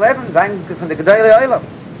ganze Leben sein von der Gedele Olam.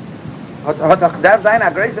 Hat doch darf sein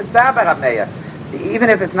a grace and Tzar Rab Meir. Even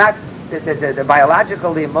if it's not the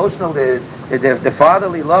biological, the emotional, the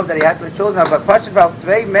fatherly love that he had for the children, but Pashat Val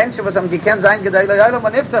zwei Menschen, was am gekannt sein Gedele Olam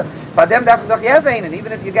und Nifter, bei dem darf man doch erwähnen,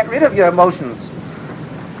 even if you get rid of your emotions.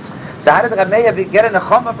 So how did Rab Meir get a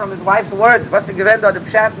nechama from his wife's words? What's the gewend or the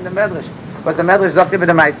pshat in the Medrash? Was the Medrash sagt über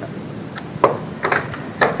the Meister?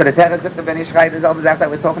 So the Teretz of the Ben Ish Chai is always that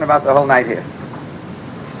we're talking about the whole night here.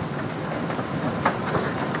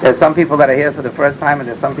 There's some people that are here for the first time, and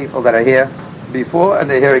there's some people that are here before, and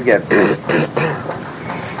they're here again.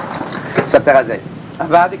 So Teretz,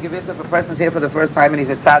 if a person's here for the first time and he's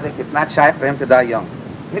a tzaddik, it's not shaykh for him to die young.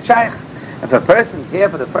 It's shaykh. If a person's here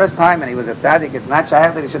for the first time and he was a tzaddik, it's not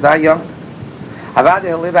shaykh that he should die young. Avad,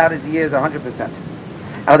 he'll live out his years 100%.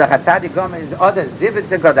 Aber der Tzaddik Gomer is oder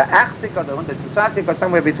 70 oder 80 oder 120 or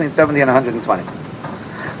somewhere between 70 and 120.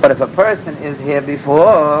 But if a person is here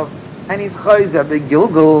before and he's chayzer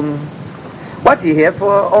begilgul, what's he here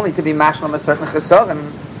for? Only to be mashlam a certain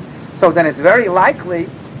chesaron. So then it's very likely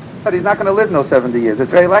that he's not going to live no 70 years.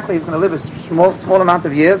 It's very likely he's going to live a small amount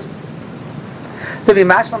of years to be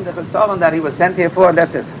mashlam the chesaron that he was sent here for, and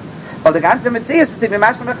that's it. Well, the ganze mitzvah is to be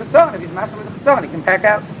mashlam a chesaron. If he's mashlam a chesaron, he can pack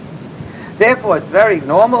out. Therefore, it's very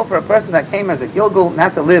normal for a person that came as a gilgul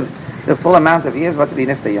not to live the full amount of years, but to be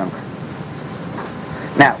nifta young.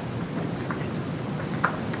 Now,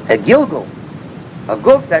 a gilgul, a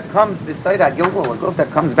guf that comes beside a gilgul, a guf that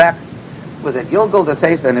comes back with a gilgul that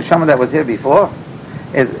says the neshama that was here before,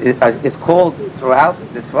 is called throughout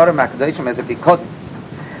this Svarim HaKadoshim as a bikodin.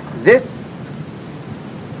 This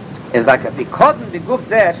is like a bikodin b'guf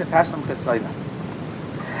zeh shetashlam chesroina.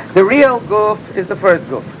 The real guf is the first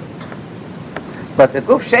guf. But the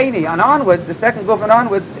guf sheni and onwards, the second guf and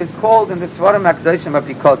onwards, is called in the Svarim HaKadoshim a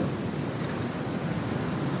bikodin.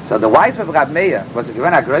 So the wife of Rab Meir was a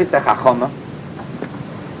given a groise chachoma,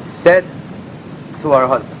 said to her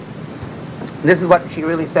husband, this is what she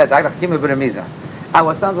really said, our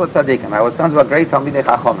sons were tzaddikim, our sons were great talmidei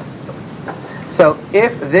chachomim. So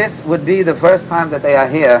if this would be the first time that they are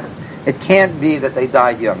here, it can't be that they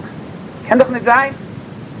died young. Ken doch nicht sein?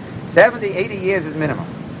 70, 80 years is minimum.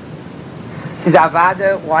 Is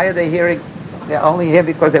avada, why are they hearing? They're only here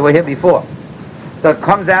because they were here before. So it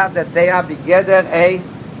comes out that they are begeder a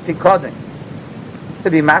pikodin, to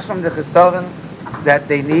be mashlam the chesaron that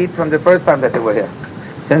they need from the first time that they were here.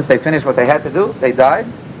 Since they finished what they had to do, they died.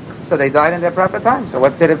 So they died in their proper time. So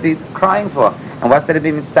what's there to be crying for? And what's there to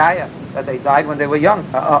be mitzvah that they died when they were young?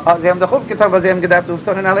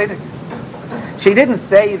 She didn't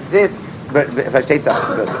say this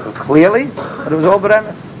clearly, but it was all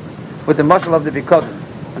beremes with the mushal of the bikodin.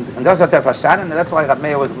 And that's what they're verstanden, and that's why Rab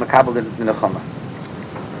Meir was makabel in the Nechama.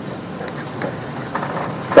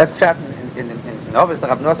 That's pshat in Novis, the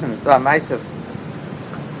Rab Nosson, the Ma'asev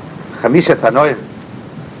Chamisha Tanoim,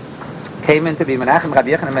 came in to be Menachem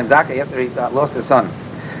Rabbi Yochanan ben Zakkai after he lost his son.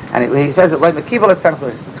 And he says that he wasn't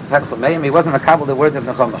makabel the words of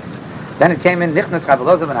Nechama. Then it came in Nichnas Rabbi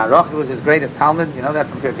Elazar ben Aroch, who was his greatest Talmud, you know that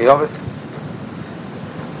from Pirkei Avos.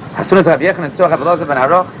 As soon as Rabbi Yochanan saw Rabbi Elazar ben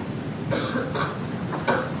Aroch,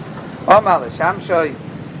 Omar l'shamshoy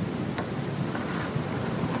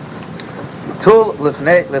tul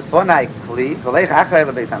lefonai kli v'leich achrei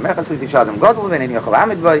lebeis hamerchas l'tishadam godel v'ein yochel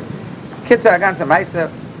amid boi kitzer ganze meiser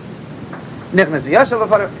nichnas v'yoshev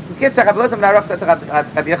v'for kitzer Rabbi Elazar ben Aroch said to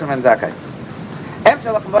Rabbi Yochanan ben Zakkai em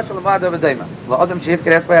shalach moshe l'mad over deima v'odem sheif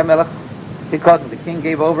keretz lei hamelech pikodem. The king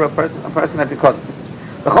gave over a person that pikodem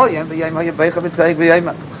v'chol yom v'yom hayem beicha v'tzaig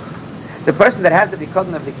v'yom. The person that has the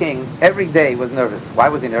pikodem of the king every day was nervous. Why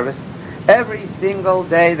was he nervous? Every single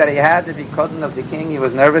day that he had the pikodem of the king, he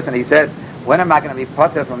was nervous, and he said, when am I going to be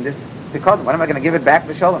potter from this pikodem? When am I going to give it back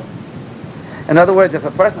to Shalom? In other words, if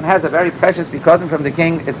a person has a very precious pikodem from the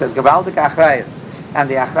king, it's a gevaldik achrayis. And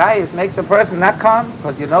the achrayis makes a person not calm,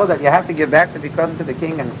 because you know that you have to give back the pikodem to the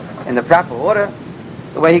king in the proper order,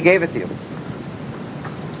 the way he gave it to you.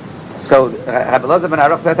 So, Rabbi Elazar ben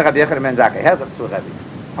Aroch said to Rabbi Yochanan ben Zakkai, here's a psur Rabbi.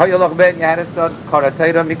 Hoyoloch ben Yaharisod,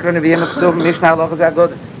 Koratayra, Mikro Nevi'im, Psur, Mishnah, Halacha,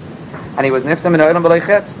 Zagodas. And he was niftam in oilam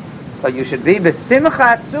b'loichet. So you should be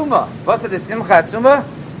b'simcha atzuma. What's the simcha atzuma?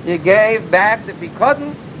 You gave back the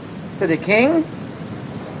pikodem to the king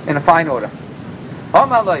in a fine order.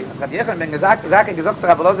 Omar loy, Rabbi Yochanan ben Zakkai gesagt zu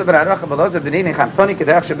Rabbi Elazar ben Aroch, Rabbi Elazar benini chamtoni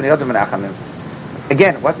k'derech sheb'nei Yodom menachamim.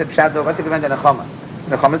 Again, what's the pshat? What's the event in Nechama?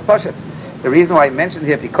 Nechama is poshet. The reason why he mentioned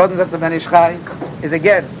here pikodem of the Ben Ish Chai is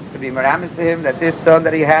again to be meramis to him that this son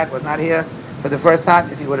that he had was not here for the first time.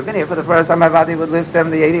 If he would have been here for the first time, Avadi would live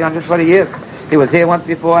 70, 80, 120 years. He was here once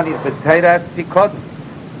before, and he's b'teiras pikodem.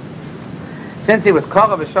 Since he was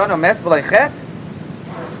kara v'shono mes b'loichet,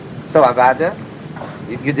 so Avada,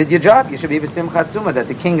 you did your job. You should be b'simcha tzuma, that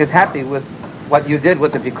the king is happy with what you did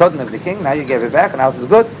with the pikodem of the king. Now you gave it back, and the house is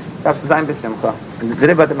good. That's the zayin b'simcha. And the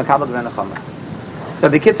derivat the makabel g'venachama. So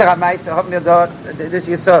b'kitzar ha'maisa, hob mir dort, this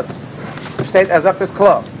yisod. Steht sagt das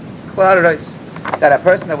klar. Klar reis. That a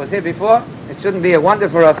person that was here before, it shouldn't be a wonder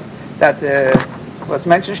for us that was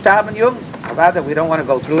mentioned starben jung. Avada, we don't want to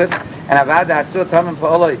go through it. And Avada had sur tamim for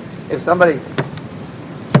oloi. If somebody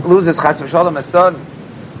loses chas v'sholem a son,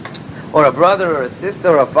 or a brother, or a sister,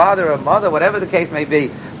 or a father, or a mother, whatever the case may be,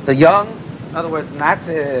 the young, in other words, not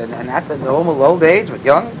the normal old age, but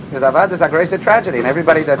young, because Avada is a great tragedy, and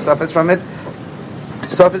everybody that suffers from it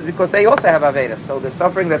suffers because they also have Avedas. So the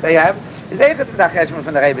suffering that they have is Eichet in the Cheshbon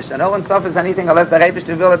from the Rebbeinu. No one suffers anything unless the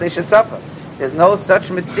Rebbeinu will that they should suffer. There's no such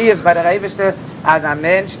Metzias by the Eibishter as a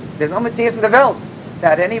mensch. There's no Metzias in the world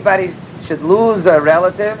that anybody should lose a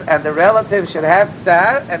relative, and the relative should have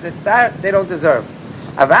tsar, and the tsar they don't deserve.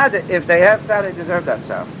 Avada, if they have tsar, they deserve that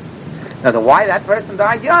tsar. Now, why that person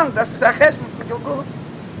died young, that's a cheshbon for Gelgulim.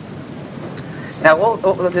 Now,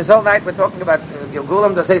 this whole night we're talking about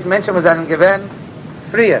Gelgulim. The says mention was that in Given,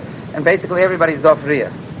 Friya, and basically everybody's do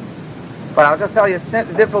Friya. But I'll just tell you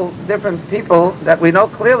different people that we know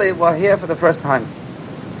clearly were here for the first time.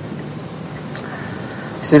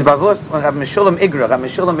 He says, Bavust, when Rav Meshulam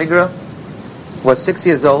Igra was 6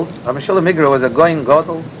 years old. Rav Meshulam Igra was a Goyin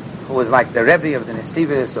Godel, who was like the Rebbe of the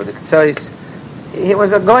Nesivos or the Ktsois. He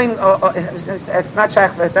was a Goyin, it's not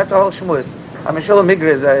Shach, that's a whole Shmuz. Rav Meshulam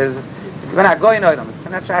Igra is we're not going on him. It's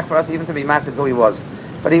not Shach for us even to be massive who he was.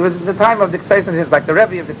 But he was in the time of the Ktsois, he was like the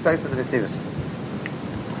Rebbe of the Ktsois and the Nesivos.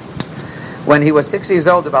 When he was 6 years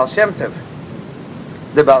old, the Baal Shem Tov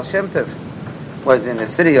was in the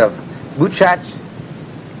city of Buchach,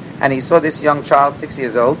 and he saw this young child, 6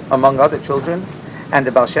 years old, among other children, and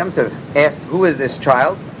the Baal Shem Tov asked, who is this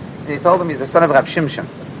child? And he told him he's the son of Rab Shimshon.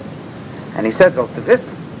 And he said, Zolz to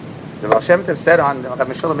listen. The Baal Shem Tov said on Rab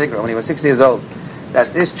Meshulam Igra, when he was 6 years old,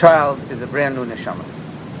 that this child is a brand new neshama.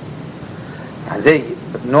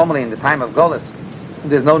 But normally in the time of Golas,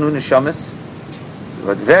 there's no new neshamas.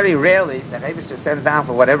 But very rarely, the Eibishter sends down,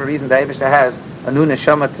 for whatever reason the Eibishter has, a new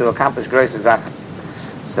neshama to accomplish Grace Zachen.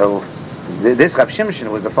 So, this Rab Shimshon,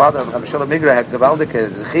 who was the father of Rab Meshulam Igra, had Gevaldike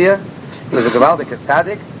Zechia. He was a Gevaldike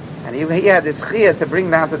Tzaddik, and he had this Chiyah to bring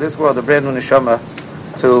down to this world a brand new neshama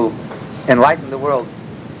to enlighten the world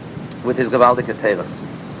with his Gevaldike Teirah.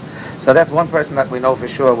 So that's one person that we know for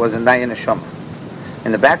sure was a Nayin neshama.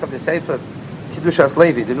 In the back of the Sefer, Kedushas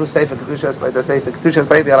Levi, the new Sefer Kedushas Levi, that says the Kedushas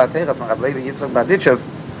Levi ala Teirah from Rab Levi Yitzchak Barditchev.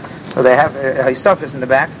 So they have a Hisofis in the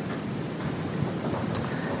back,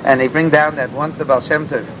 and they bring down that once the Baal Shem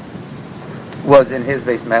Tov was in his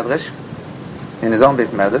Beis Medrash, in his own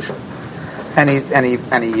Beis Medrash, and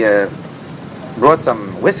he brought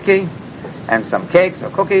some whiskey and some cakes or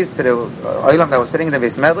cookies to the oilam that was sitting in the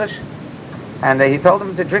Beis Medrash, and he told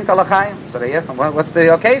them to drink alachayim. So they asked him, what's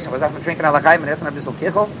the occasion? Was that for drinking alachayim? And asked him a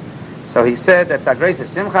kichel. So he said that's a grace of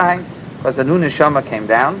simcha, because a new neshama came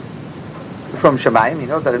down from Shemayim. He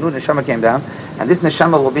knows that a new neshama came down, and this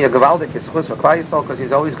neshama will be a gevaldik yischus for Klal Yisrael, because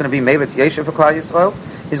he's always going to be Mevetz Yeshiv for Klal Yisrael.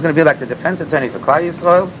 He's going to be like the defense attorney for Klal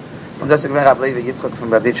Yisrael. And that's given Rab Levi Yitzchak from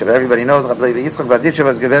Barditchev. Everybody knows Rab Levi Yitzchak. Barditchev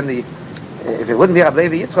was given the. If it wouldn't be Rab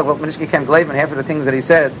Levi Yitzchak, what Manishki can't believe in half of the things that he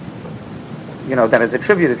said, that is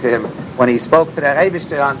attributed to him when he spoke to the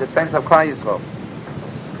Eibishter on defense of Klal Yisrael.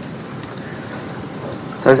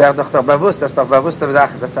 So is doch bewusst, das doch bewusste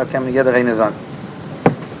Sache, das da kann jeder eine sagen.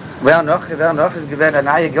 Wer noch ist gewesen ein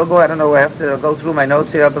neue Gilgo, I don't know, I have to go through my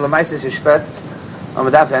notes here, aber meistens ist spät, und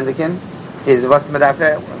man darf Händchen, ist, was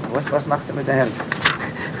machst du mit der Hand?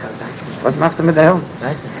 Was machst du mit der Hand?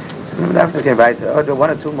 Man darf nicht gehen weiter, or do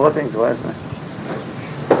one or two more things, was?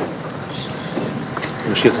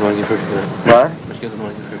 Misschien gewoon niet perfect tonight. What? Misschien gewoon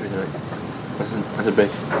niet perfect tonight. That's a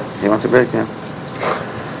break. He wants a break, yeah.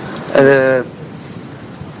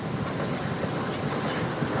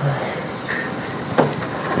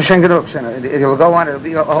 It'll go on, it'll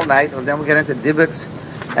be a whole night, and then we'll get into Dibbicks,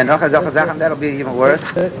 and that'll be even worse.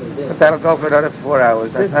 But that'll go for another 4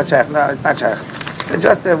 hours. That's not Shach. No, it's not Shach.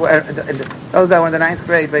 Just those that were in the 9th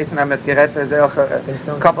grade, based on Geret, there's a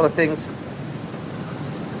couple of things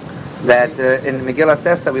that in Megillah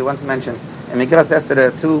Sesta we once mentioned. In Megillah Sesta there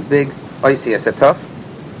are two big oisias, a Tov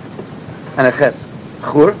and a Ches.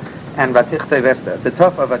 Chur and Vatichte Vesta. The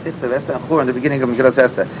Tov of Vatichte Vesta and Chur in the beginning of Megillah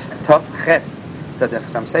Sesta. Tov Ches. So that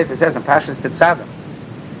some Sefer says in Pashas Tetzadim,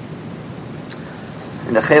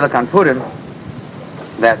 in the Chelak on Purim,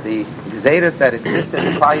 that the Gzeres that existed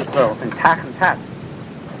in Klal Yisrael, in Tach and Tat,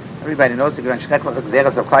 everybody knows the Grand Shreklach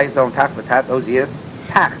Gzeres of Klal Yisrael, in Tach and Tat, those years,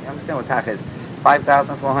 Tach, you understand what Tach is?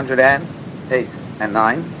 5,408 and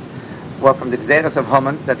 9, were from the Gzeres of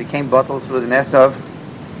Haman that became bottled through the nest of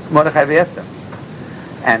Mordechai V'Esther.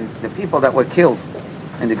 And the people that were killed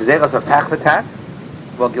in the Gzeres of Tach and Tat,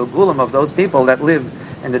 well, Gelgulim of those people that lived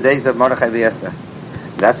in the days of Mordechai V'Esther.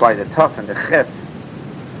 That's why the Tov and the Ches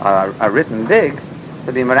are written big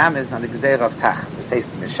to be Meramis on the Gzeir of Tach. Das heißt,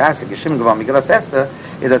 Mishas, Geshim, Gevam, Megillah Esther,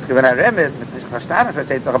 das given a Remes, mit nicht verstanden,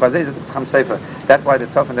 versteht sich, aber sie sind Cham Sefer. That's why the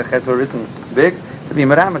Tov and the Ches were written big to be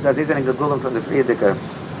Meramis, as sie sind in Gelgulim von der Friedeke.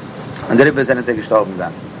 And the Rebbe sind sie gestorben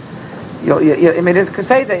dann. I mean,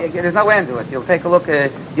 there's no end to it. You'll take a look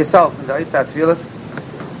at yourself in the Eitzah Tfilas.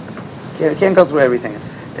 You can't go through everything.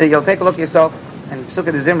 You'll take a look at yourself and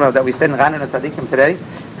Pesukah de Zimra that we said in Ranan and Tzadikim today.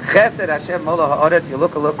 Chesed Hashem Mola Ha'oretz. You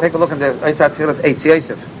take a look in the Eitzah Tfilas Eitz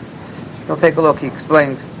Yosef. He'll take a look. He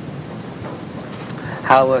explains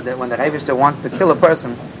how that when the Rebbe wants to kill a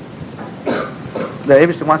person, the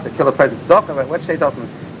Rebbe wants to kill a person. Tzedakah, what steht dort? What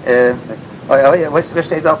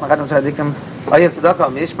steht dort? Oyev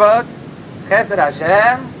tzedakah mishpat, chesed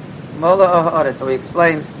Hashem, mola ha'aretz. So he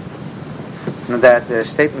explains that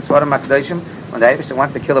steht in Svarim HaKadoshim, when the Rebbe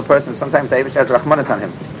wants to kill a person, sometimes the Rebbe has rachmanis on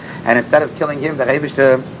him, and instead of killing him, the Rebbe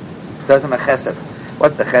does him a chesed.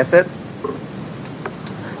 What's the chesed?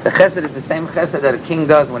 The chesed is the same chesed that a king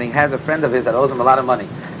does when he has a friend of his that owes him a lot of money,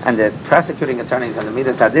 and the prosecuting attorneys and the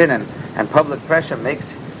midas hadin and public pressure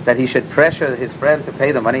makes that he should pressure his friend to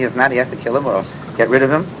pay the money. If not, he has to kill him or get rid of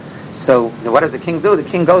him. So what does the king do? The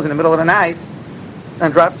king goes in the middle of the night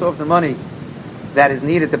and drops off the money that is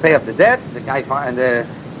needed to pay off the debt. The guy and the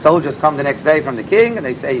soldiers come the next day from the king and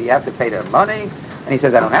they say, you have to pay the money. And he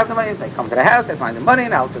says, I don't have the money. They come to the house, they find the money,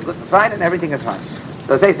 and Alice says, good to find it, and everything is fine.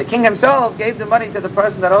 So it says the king himself gave the money to the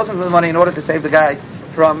person that owes him the money in order to save the guy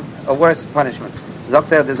from a worse punishment.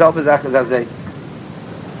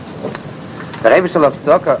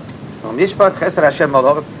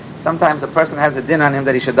 Sometimes a person has a din on him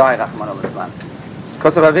that he should die, Rahman al-Islam,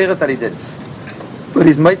 because of Avirus that he did. But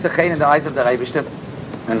he's moitze chen in the eyes of the Rebbe.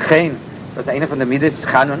 And chen was eine von the Midas,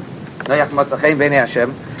 Chanun, noyach moitze chen b'nei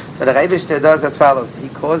Hashem. So the Rebbe does as follows. He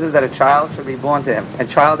causes that a child should be born to him, a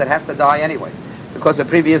child that has to die anyway, because of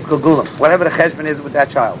previous Gelgulim, whatever the cheshbon is with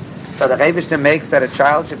that child. So the Rebbe makes that a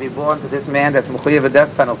child should be born to this man that's mechuyev a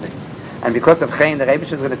death penalty. And because of chen, the Rebbe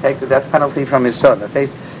is going to take the death penalty from his son. That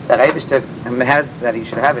says the Rebbe has that he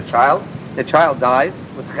should have a child. The child dies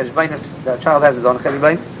with cheshbonis. The child has his own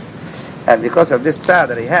cheshbonis. And because of this tzad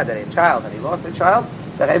that he had, that a child, and he lost a child,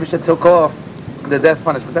 the Rebbe took off the death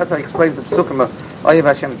punishment. That's how he explains the psukim of Oyev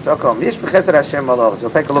Hashem Tzedakah. Mish b'chesed Hashem malor. So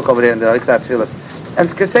take a look over there in the Eitzat Tfilas. And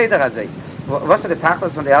it's keseder hazeh. What's the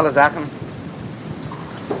tachlis von the alle Sachen?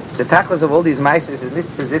 The tachlis of all these meises is nicht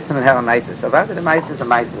zu sitzen und hören meises. So warte the meises are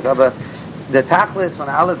meises. Aber the tachlis von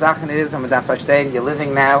alle Sachen is, and we darf verstehen, you're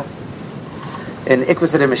living now in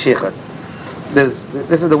Ikus de Mashiach. This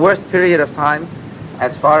is the worst period of time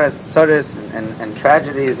as far as tzoros and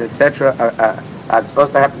tragedies, etc., are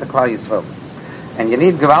supposed to happen to Klal Yisrael. And you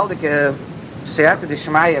need gewaltige Siyata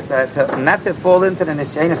D'Shmaya not to fall into the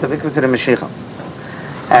Nisyanis of Ikus de Mashiach.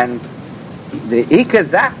 And the Ike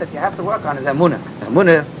Zach that you have to work on is Emunah.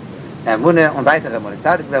 Emunah und weitere Emunah.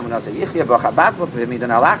 Tzadik v'Emunah. So Yichya b'Chabad v'Midon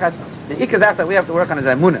Alachas. The Ike Zach that we have to work on is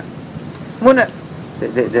Emunah. Emunah.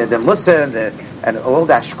 The Musa and all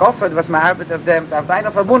the Ashkofet, was man arbeitet of them, darf sein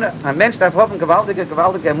auf Emunah. Ein Mensch darf hoffen gewaltige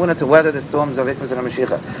Emunah to weather the storms of Ikus de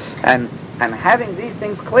Mashiach. And having these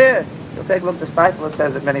things clear, you'll take a look, the Steipler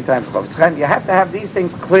says it many times. You have to have these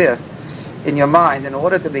things clear in your mind in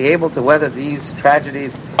order to be able to weather these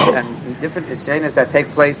tragedies and different issues that take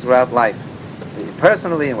place throughout life,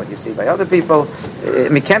 personally and what you see by other people.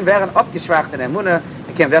 We can werden abgeschwacht in Emunah,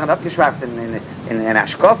 we can werden abgeschwacht in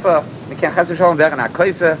Ashkofa, we can chas v'sholom werden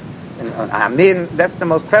Akoife, and Amin. That's the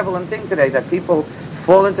most prevalent thing today, that people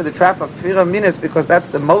fall into the trap of Kfira Minas, because that's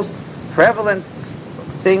the most prevalent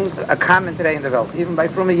thing, a common today in the world, even by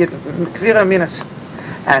Fruma Yidden, Kfira Minas.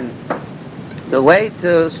 And the way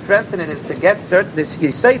to strengthen it is to get certain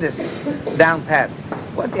Yisaidis down pat.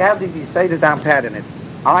 Once you have these Yisaidis down pat and it's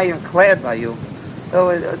ironclad by you, so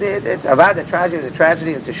it's about the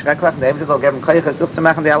tragedy, it's a schrecklach, and they're able to go give them koyach to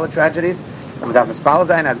machen the other tragedies, and without mispal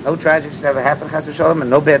sein, and no tragedy should ever happen, chas v'sholom, and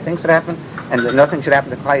no bad things should happen, and nothing should happen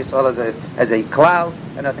to Klal Yisrael as a cloud,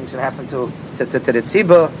 and nothing should happen to the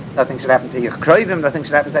tzibur, nothing should happen to your kroivim, nothing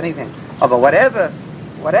should happen to anything. But whatever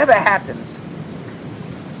happens,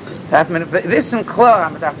 wissen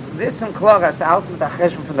klar as alles mit der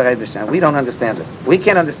Cheshbon von der Rebbe. We don't understand it. We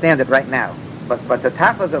can't understand it right now. But the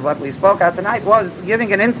tachlis of what we spoke out tonight was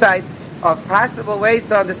giving an insight of possible ways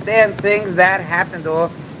to understand things that happened or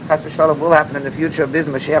chas v'sholom will happen in the future. Bis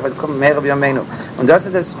Mashiach will come mehr b'yameinu. Und das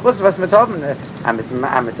ist das Schuss, was wir haben.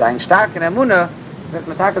 Mit seinen starken Emunah wird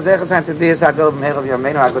mit Tag sicher sein zu wie es hat will mehr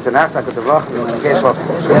b'yameinu. Gute Nacht, gute Woche.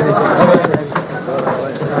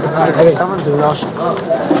 If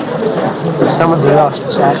someone's a Rosh,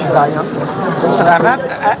 so I should die up. So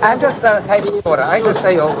I'm just I just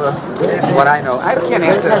say over what I know. I can't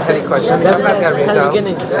answer any question. I'm not going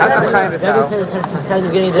to I'm trying to tell. Tell the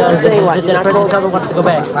beginning that a person wants to go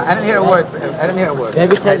back. I didn't hear a word. I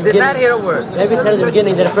did not hear a word. Maybe tell the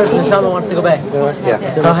beginning that a person inshallah wants to go back.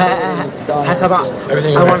 Yeah. So how come I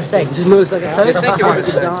want to stay? Just lose like a You think you want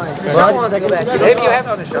to stay? Well, I want to go back. Maybe you have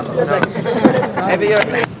no neshama. Maybe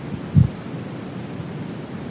you're